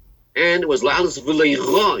 and it was La'alas V'lei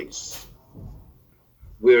Rois,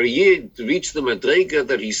 where Yid reached the Madrega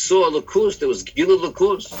that he saw a Lakus, there was Gilui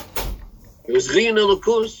Lakus. There was Riyan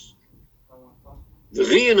Lakus. The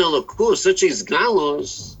Riyan Lakus, such as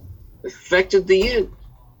Galos, affected the Yid.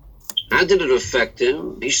 How did it affect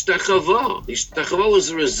him? Ishtachava. Ishtachava was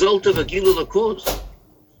the result of a Gilui Lakus.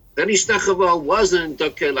 That Ishtachava wasn't,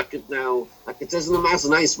 okay, like it says in the Maamar,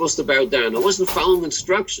 now you're supposed to bow down. It wasn't following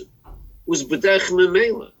instruction. It was B'derech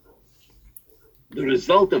Memela. The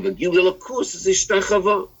result of a Gilui Lakus is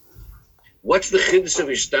Ishtachava. What's the Chiddush of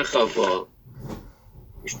Ishtachava?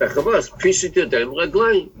 Ishtachava is Pishut Yadayim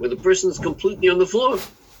Raglayim, where the person is completely on the floor.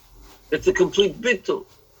 That's a complete bittul.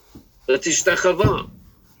 That's Ishtachava.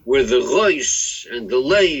 Where the Rosh and the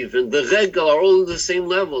Leiv and the Regal are all on the same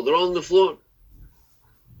level. They're all on the floor.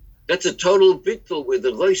 That's a total bittul, where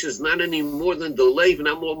the Rosh is not any more than the Leiv,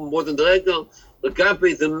 not more than the Regal. The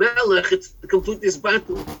Gabe, the Melech, it's the complete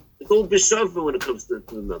battle. The whole B'Shavah when it comes to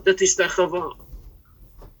the Melech. That's Ishtachava.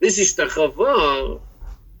 This Ishtachava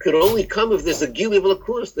could only come if there's a gili of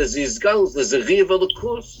Elokus, there's Yizgal, there's a Ri of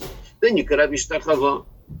Elokus. Then you could have Yishtachava.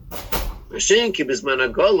 Hashenki Bisman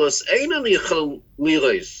Agolos, Einan Yichal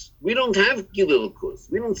Liros. We don't have gili Elokus.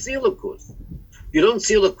 We don't see Elokus. If you don't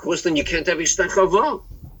see Elokus, then you can't have Yishtachava.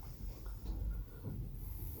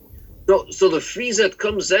 So the fees that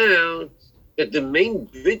comes out that the main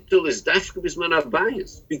bittul is Dafka Bisman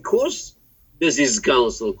Arba'ah, because there's Yizgal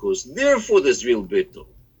Elokus. Therefore, there's real bittul.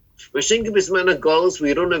 Mashenka Bisman Agolos,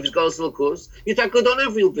 we don't have Yizgal Elokus. Yitaka don't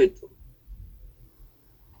have real bittul.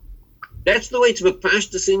 That's the way it's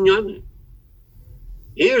bepashtas in Yonim.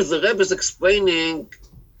 Here the Rebbe is explaining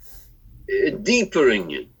deeper in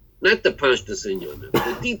you, not the pashtas in Yonim,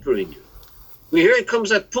 the deeper in you. We hear it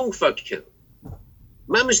comes at Punkfakkel.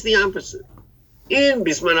 Mamish the opposite. In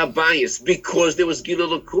Bisman Arba'ah, because there was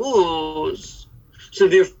Gilul Elokus, so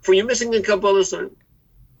therefore you're missing the Kabbalah sign.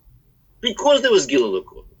 Because there was Gilul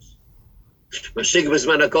Elokus. Mashenka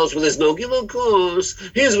Bisman Agolos, when there's no Gilul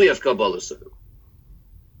Elokus, here's we have Kabbalah sign.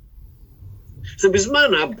 So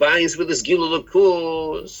Bisman Arba'ah with this Gilul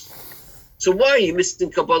Elokus. So why are you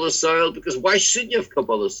missing Kabbalah soil? Because why should you have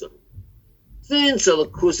Kabbalah soil? Since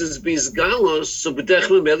Elokus is Bizgalos, so B'dech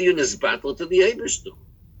Memelion is battle to the Eibishter.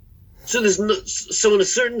 So there's no, so in a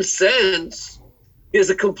certain sense, there's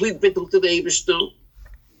a complete battle to the Eibishter.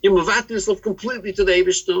 You move yourself completely to the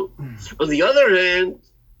Eibishter. On the other hand,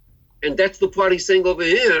 and that's the part he's saying over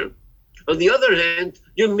here, on the other hand,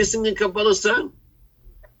 you're missing the Kabbalah soil.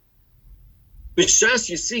 B'shas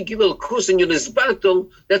you see Gilul Elokus in your Nizbatel,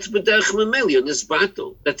 that's B'derech Memelion,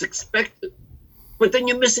 Nizbatel, that's expected. But then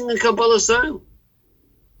you're missing the Kabbalah sign.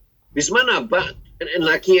 Bisman Arba'ah, and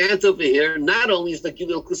like he adds over here, not only is the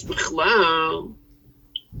Gilul Elokus B'chlal,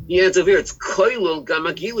 he adds over here, it's Koilol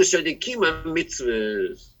Gamagilu Shadikima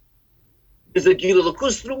Mitzvahs. There's a Gilul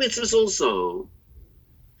Elokus through mitzvahs also.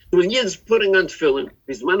 When Yid's putting on tefillin,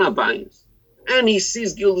 Bisman Arba'ah, and he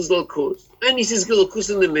sees Gilul Elokus, and he sees Gilul Elokus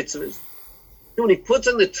in the mitzvahs. When he puts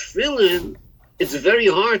on the tefillin, it's very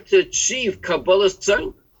hard to achieve Kabbalah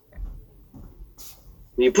sign.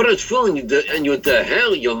 When you put on tefillin and you're the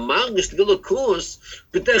hell, you're margish to Gilul Elokus,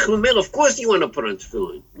 but of course you want to put on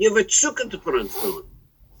tefillin. You have a tzukah to put on tefillin.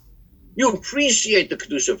 You appreciate the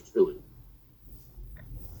kedusha of tefillin.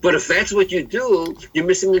 But if that's what you do, you're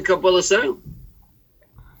missing the Kabbalah sign.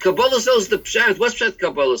 Kabbalah sign is the pshat. What's pshat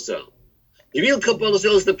Kabbalah sign? The real Kabbalah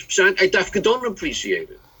sign is the pshat. I dafka don't appreciate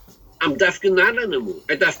it. I'm dafka not anymore.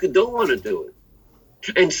 I dafka don't want to do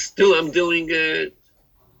it. And still I'm doing it.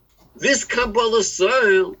 This Kabbalah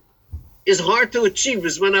soil is hard to achieve,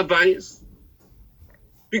 Bisman Arba'ah.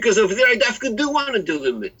 Because over there I dafka do want to do the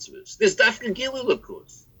mitzvahs. There's dafka Gilul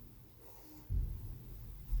Elokus.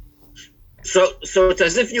 So it's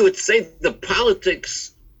as if you would say the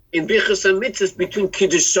politics in Bichas HaMitzvahs between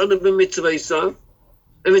Kiddushanim b'mitzvaysav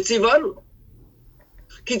and Mitzivanu.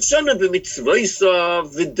 Kiddushanim b'mitzvaysav,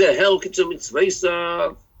 v'dehel Kiddushanim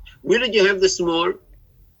b'mitzvaysav. Where did you have this more?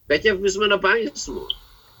 That you have Bisman Arba'ah more.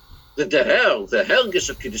 The hell gish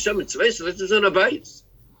of Kiddushanim b'mitzvaysav, that's Bisman Arba'ah.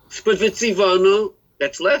 But V'tzivanu,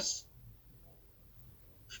 that's less.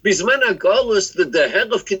 Bisman Agolos, the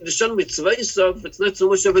hell of Kiddushanim b'mitzvaysav, it's not so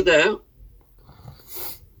much of a dehel.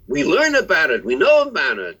 We learn about it, we know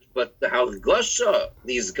about it, but the Halgosha,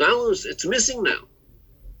 these galus, it's missing now.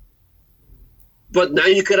 But now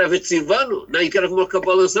you could have it Tzivanu, now you could have more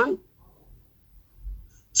Kabbalah Zan.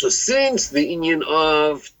 So since the union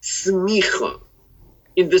of Tzmicha,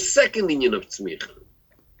 in the second union of Tzmicha,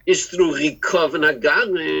 is through Rikov and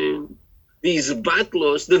Hagarim, these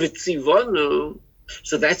batlos, the Vitzivanu,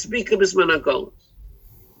 so that's Bika Bisman Agolos.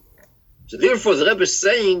 So therefore, the Rebbe is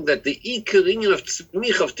saying that the Iker union of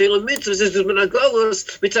Tzmicha, of Torah Mitzvahs, is Bisman Agolos,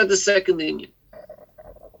 mitzad the second union.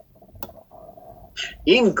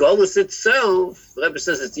 In Golos itself, the Rebbe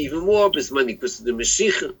says it's even more, Bisman Ikus the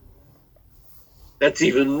Mashiach. That's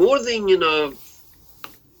even more the union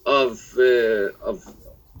of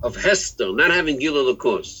Hester, not having Gilul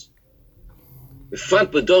Elokus.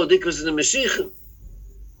 Fat Bador Ikus the Mashiach.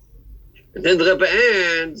 And then the Rebbe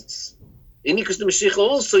adds, in Ikus the Mashiach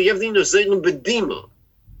also, you have the union of Zeirim Bedima.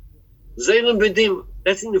 Zeirim Bedima.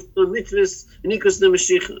 That's in the mitzvahs in Ikus the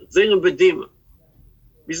Mashiach. Zeirim Bedima.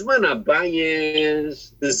 Bisman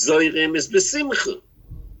Arba'ah, the Zeirim is Besimcha.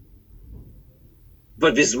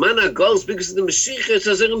 But Bisman Agolos, because of the Mashiach, it's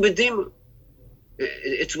a Zeirim Bedima.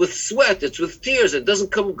 It's with sweat, it's with tears, it doesn't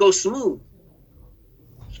go smooth.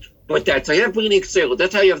 But that's how you have B'nei Ksero,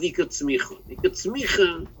 that's how you have the Iker Tzmicha. The Iker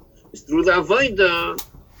Tzmicha is through the Avodah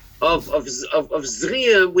of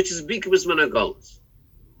Zriya, which is Bika Bisman Agolos.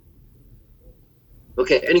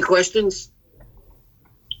 Okay, any questions?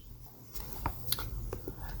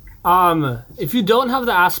 If you don't have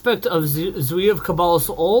the aspect of Zui of Kabbalah's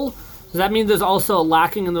Ol, does that mean there's also a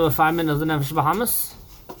lacking in the refinement of the Nefesh Bahamas?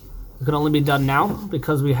 It can only be done now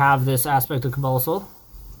because we have this aspect of Kabbalah's Ol?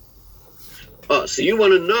 So you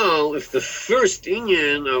want to know if the first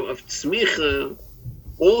inyan of Tzmicha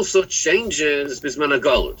also changes Bisman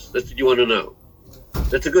HaGalus. That's what you want to know.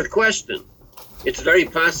 That's a good question. It's very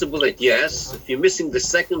possible that yes, if you're missing the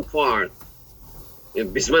second part, if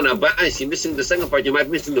Bisman Arba'ah, you're missing the second part, you might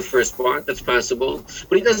be missing the first part. That's possible.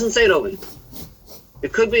 But he doesn't say it over here.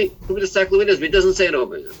 It could be the second witness, but he doesn't say it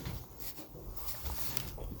over here.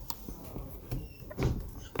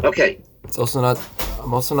 Okay.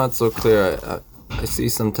 I'm also not so clear. I see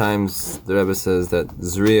sometimes the Rebbe says that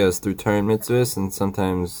Zriya is through Torah mitzvahs, and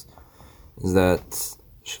sometimes is that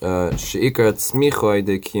Sheikar Tzmicha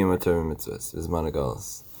de Kiyum Torah mitzvahs is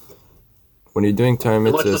Managalas. When you're doing Torah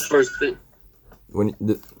mitzvahs, what's the first thing? When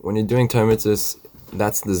you're doing Torah mitzvahs,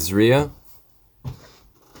 that's the Zriya,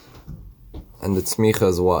 and the Tzmicha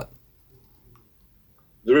is what?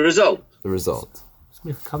 The result. The result.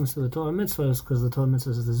 Smicha comes to the Torah mitzvahs because the Torah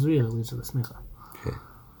mitzvahs is the Zriya that leads to the Smicha.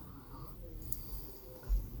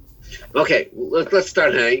 Okay, let's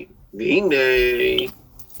start. Hey, V'hinei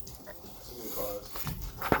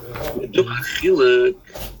du achilek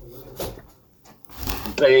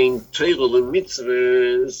bein Torah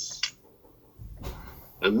lemitzvahs.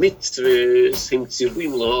 המצווס הם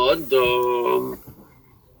ציוויים לאדם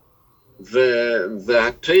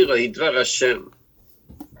והתורה היא דבר השם.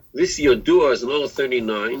 This Yodua is in all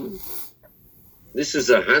 39. This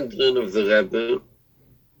is a hadron of the Rebbe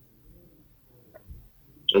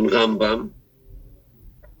and Rambam.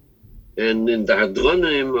 And in the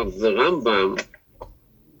hadronim of the Rambam,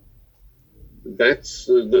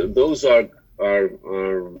 those are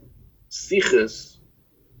sichas,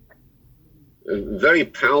 very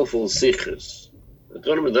powerful sichas.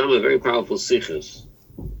 Hadronim and Rambam are very powerful sichas.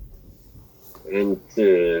 And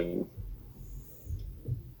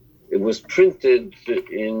it was printed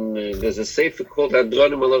in, there's a sefer called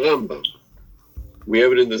Hadronim al Rambam. We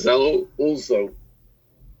have it in the Zal also.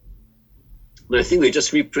 And I think they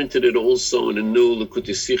just reprinted it also in a new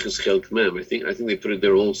Likutei Sichos Chelk Mem. I think they put it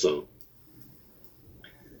there also.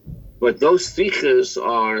 But those sichas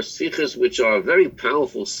are sichas which are very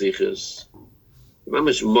powerful sichas,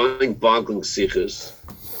 much mind-boggling sichas.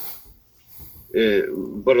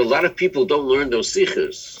 But a lot of people don't learn those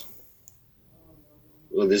sichas.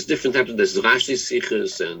 Well, there's different types of, there's Rashi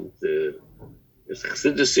sichas, and there's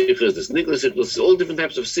Chassidus sichas, there's Nigla sichas, there's all different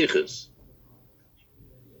types of sichas.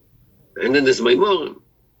 And then there's Maamar.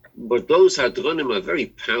 But those hadronim are very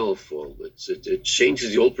powerful. It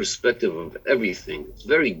changes the whole perspective of everything. It's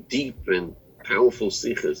very deep and powerful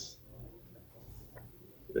sichas.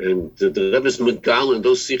 And the Rebbe's Megal and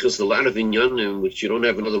those sichas, a lot of inyanim which you don't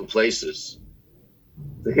have in other places.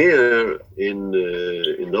 Here in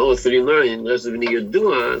all 39,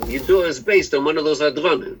 Yedua is based on one of those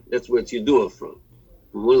hadronim. That's where it's Yedua from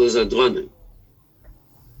one of those hadronim.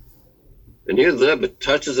 And here the Rebbe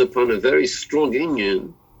touches upon a very strong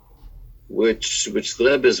inyan, which the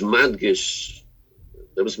Rebbe is madgish.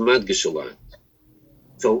 That was madgish a lot.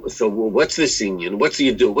 So what's this inyan? What's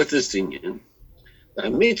Yedua? What's this inyan? The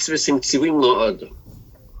mitzvahs im tzivim lo adam.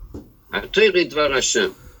 HaTorah dvar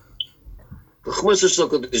Hashem. Chachmas shel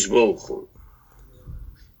Kadosh Baruch Hu.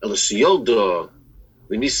 El sheyoldo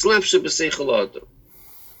v'nislap shebeseichel adam.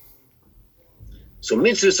 So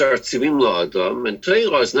mitzvahs are tzivim lo adam, and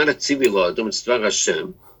Torah is not a tzivi lo adam, it's dvar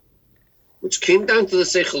Hashem, which came down to the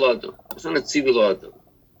seichel adam. It's not a tzivi lo adam.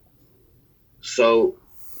 So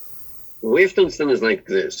the way to understand is like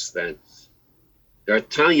this, that there are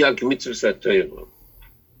taryag mitzvahs at Torah.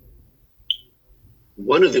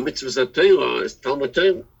 One of the mitzvahs at Torah is Talmud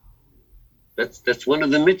Torah. That's one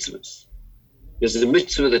of the mitzvahs. There's a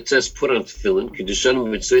mitzvah that says put on tefillin, Kiddushanim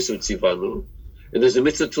mitzvahs v'tzivanu, and there's a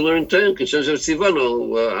mitzvah to learn Torah, Kiddushanim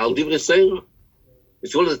v'tzivanu, al divrei seira.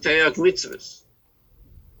 It's one of the taryag mitzvahs.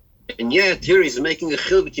 And yet here he's making a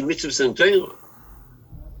chil between mitzvahs and Torah.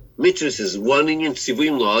 Mitzvahs is one inyan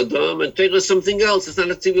tzivim lo adam, and Torah is something else. It's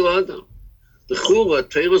not a tzivim lo adam. The chura,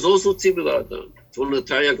 Torah is also tzivim lo adam. It's one of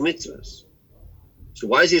the taryag mitzvahs. So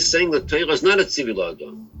why is he saying that Torah is not a tzivim lo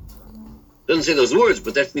adam? Doesn't say those words,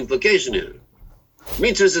 but that's the implication here.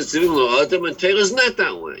 Mitzvahs is tzivim lo adam, and Torah is not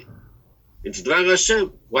that way. It's dvar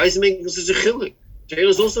Hashem. Why is he making such a chilek? Torah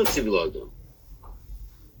is also tzivim lo adam.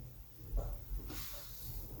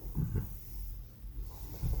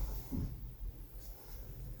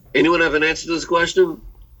 Anyone have an answer to this question?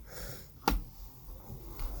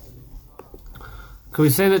 Could we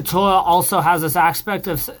say that Torah also has this aspect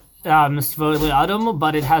of Adam,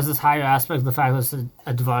 but it has this higher aspect of the fact that it's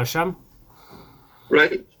a Dvar Hashem.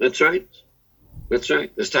 Right, that's right. That's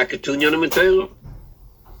right. There's Takatun Yanim and Torah.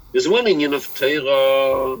 There's one Inyan of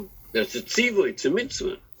Torah, that's a tzivui, it's a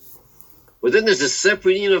mitzvah. But then there's a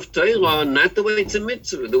separate Inyan of Torah, not the way it's a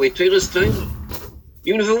mitzvah, the way Torah is Torah.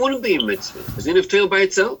 Even if it wouldn't be a mitzvah, it's an Inyan of Torah by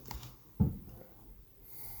itself.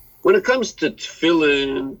 When it comes to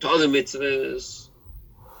tefillin, to other mitzvahs,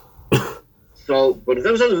 so when it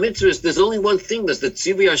comes to other mitzvahs, there's only one thing, that's the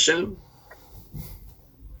tzivui Hashem.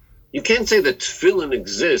 You can't say that tefillin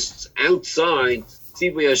exists outside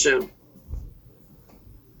tzivui Hashem.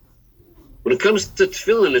 When it comes to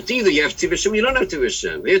tefillin, it's either you have tzivui Hashem, you don't have tzivui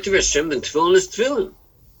Hashem. If you have tzivui Hashem, then tefillin is tefillin.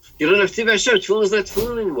 If you don't have tzivui Hashem, tefillin is not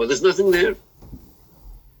tefillin anymore. There's nothing there.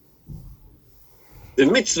 The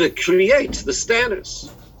mitzvah creates the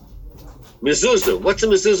status. Mezuzah. What's a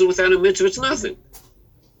mezuzah without a mitzvah? It's nothing.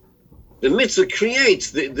 The mitzvah creates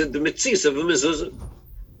the mitzvah of a mezuzah.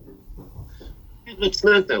 It's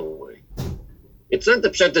not that way. It's not the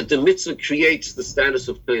pshat that the mitzvah creates the status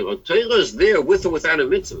of Torah. Torah is there with or without a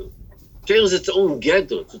mitzvah. Torah is its own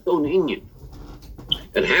gedder, it's its own inyan.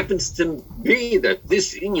 It happens to be that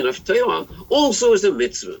this inyan of Torah also is a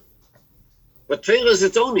mitzvah. But Torah is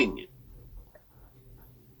its own inyan.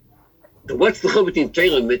 So what's the difference between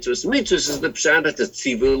Torah and mitzvahs? Mitzvahs is the pshat that it's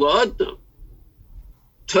tzivui l'adam.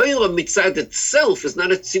 Torah mitzad itself is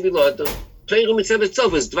not a tzivui l'adam. Torah mitzad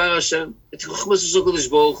itself is Dvar Hashem. It's Chochmas HaShokodesh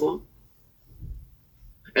Baruch Hu.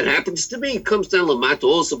 It happens to be, it comes down Lamata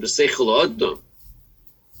also b'seichel adam.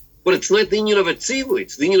 But it's not the inyan of a tzivui.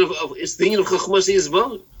 It's the inyan of Chochmas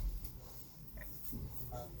Yisbarach.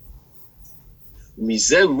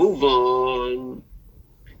 Mizeh move on.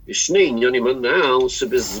 Shnei inyanim anal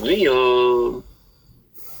shebezriya.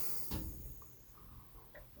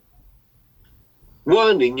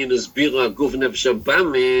 One inyan is bira guf nefesh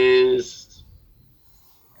habamis.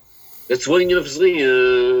 That's one inyan of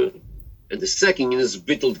zriya. And the second inyan is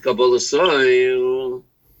bittul kabbalah soil.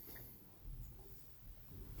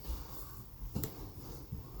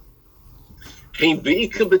 Kein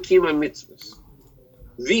beika b'kiyum mitzvahs.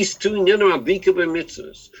 These two inyanim are beika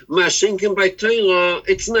b'mitzvahs. Ma'ashenken by Torah,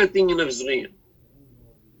 it's not the inyan of zriya.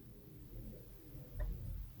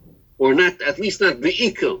 Or not, at least not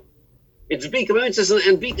beika. It's beika by mitzvahs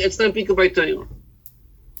and it's not beika by Torah.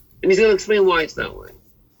 And he's going to explain why it's that way.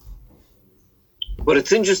 But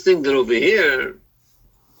it's interesting that over here,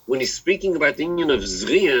 when he's speaking about the inyan of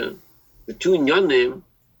zriya, the two inyanim,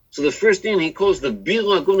 so the first inyan he calls the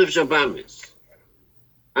bira gunev shabamis.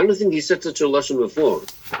 I don't think he said such a lashon before.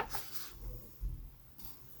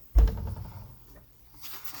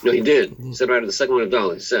 No, he did. He said right at the second one of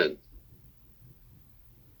Dal, he said,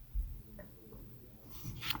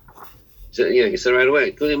 yeah, he said right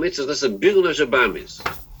away, Kuli mitzvahs, that's a bigul of shabamis.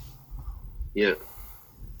 Yeah.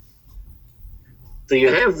 So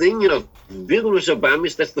you have the inyan of bigul of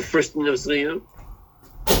shabamis, that's the first inyan of zriya.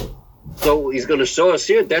 So he's going to show us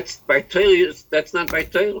here, that's by Torah, that's not by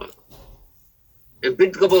Torah. And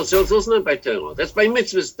Big Kabbalah is also not by Torah. That's by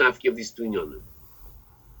mitzvahs nafki of these two inyanim.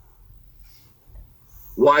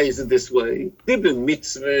 Why is it this way? Dibbe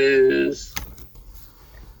mitzvahs.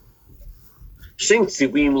 Shem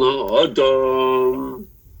tzivim la'adam.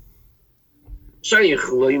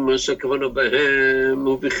 Shayich lo'ima shakavana bahem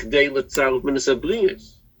ubichdei l'tzaruf menes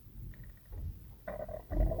habriyas.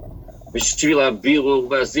 V'shvil ha'birur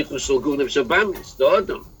v'azichu shel guvnev shabamis. The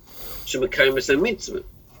adam. Shemekayim es ha-mitzvah.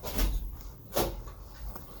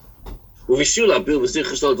 ובשביל להביל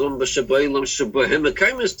בזכר של אדום בשבאילם שבהם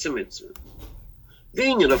מקיימס את המצווה. The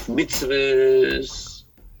inyan of mitzvahs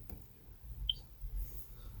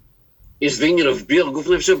is the inyan of bir guf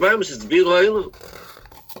nefesh habamis, it's bir ha'olam.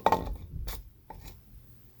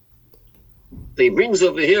 He brings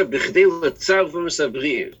over here b'chdei l'tzar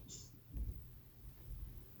v'mesabriyah.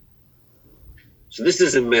 So this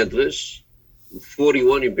is a medrash. In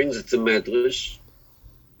 41 he brings it to medrash.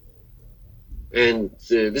 And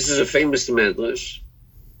this is a famous medrash.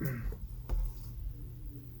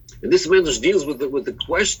 And this medrash deals with the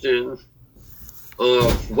question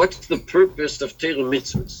of what's the purpose of Torah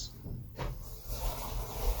mitzvahs.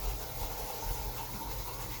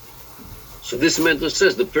 So this medrash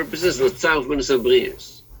says the purpose is l'tzaruf menes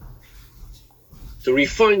habriyas, to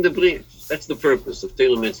refine the briyas. That's the purpose of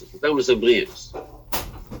Torah mitzvahs, l'tzaruf menes habriyas.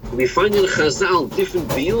 We find in Chazal different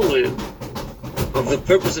biurim of the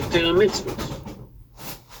purpose of Torah mitzvahs.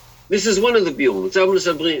 This is one of the biurim, l'tzaruf menes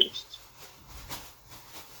habriyas.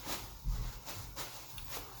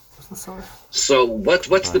 So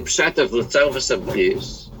what's the pshat of l'tzaruf menes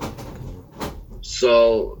habriyas?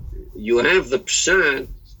 So you have the pshat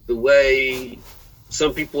the way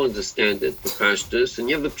some people understand it, the Pashtus, and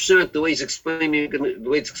you have the Pshat, the way it's explaining the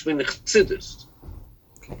Chassidus.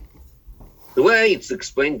 The way it's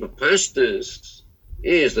explained by Pashtus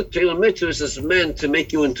is that Torah Mitzvahs is meant to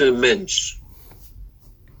make you into a mensch,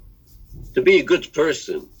 to be a good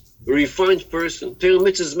person, a refined person. Torah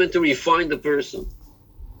Mitzvahs is meant to refine the person.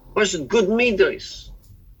 What's good midos?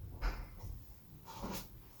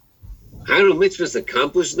 How do mitzvahs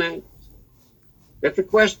accomplish that? That's the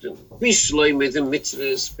question. Those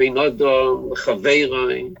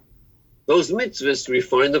mitzvahs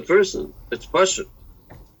refine the person. That's pashut.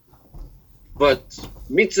 But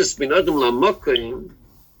mitzvahs bin adam lamokim,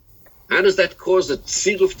 how does that cause a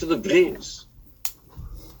tziruf to the breeze?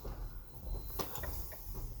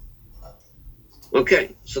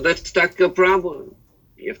 Okay, so that's a problem.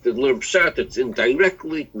 You have to learn pshat. It's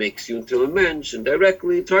indirectly, it makes you into a mensch.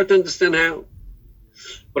 Indirectly, it's hard to understand how.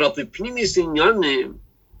 But al pnimis inyanim,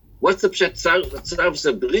 what's the pshat tzarav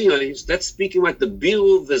zabriyos? That's speaking about the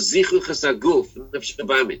biru v'zichu chesaguf and the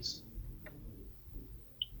shabamis.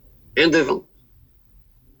 And the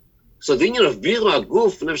so the union of biru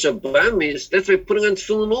aguf and the shabamis, that's by putting on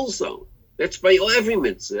tefillin also. That's by every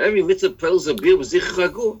mitzvah. Every mitzvah tells a biru v'zichu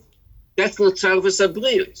aguf. That's not tzarav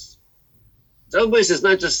zabriyos. Tzarav is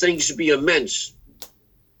not just saying you should be a mensch.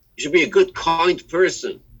 You should be a good, kind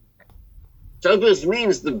person. Tzarav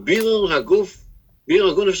means the biru haguf,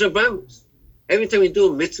 biru hagun of Shabbamis. Every time you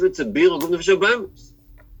do a mitzvah, it's a biru hagun of Shabbamis.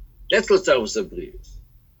 That's what tzarav sabriyos.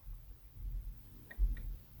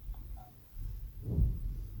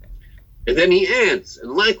 And then he adds,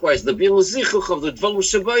 and likewise, the biru zichuch of the dvarim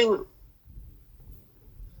shabayim.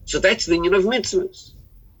 So that's the union of mitzvahs.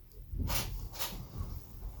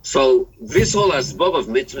 So this whole asbab of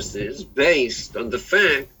mitzvahs is based on the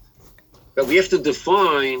fact that we have to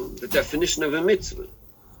define the definition of a mitzvah.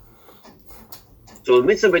 So a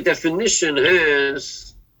mitzvah by definition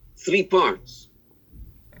has three parts.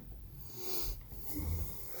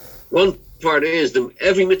 One part is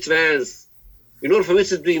every mitzvah has, in order for a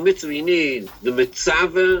mitzvah to be a mitzvah, you need the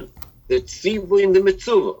mitzvah, the tzibur, and the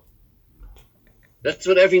mitzvah. That's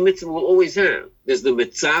what every mitzvah will always have. There's the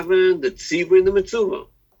mitzvah, the tzibur, and the mitzvah.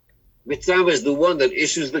 Mitzvah is the one that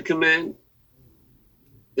issues the command.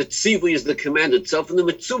 The tzivui is the command itself, and the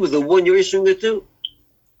mitzvah is the one you're issuing it to.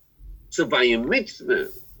 So by a mitzvah,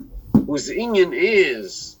 whose inyan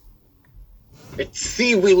is a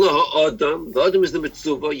tzivui la-ha'adam, the adam is the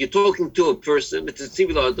mitzvah, you're talking to a person, it's a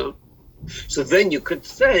tzivui la-adam. So then you could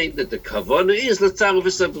say that the kavanah is l'tzarav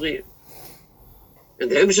v'sabriya. And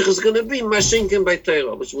the hemshech is going to be mashinkin by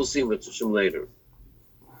Torah, which we'll see later.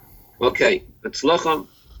 Okay, that's lochem.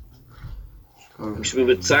 We should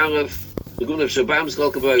be mitzaref. The good of Shabbat is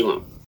called Kabbalah.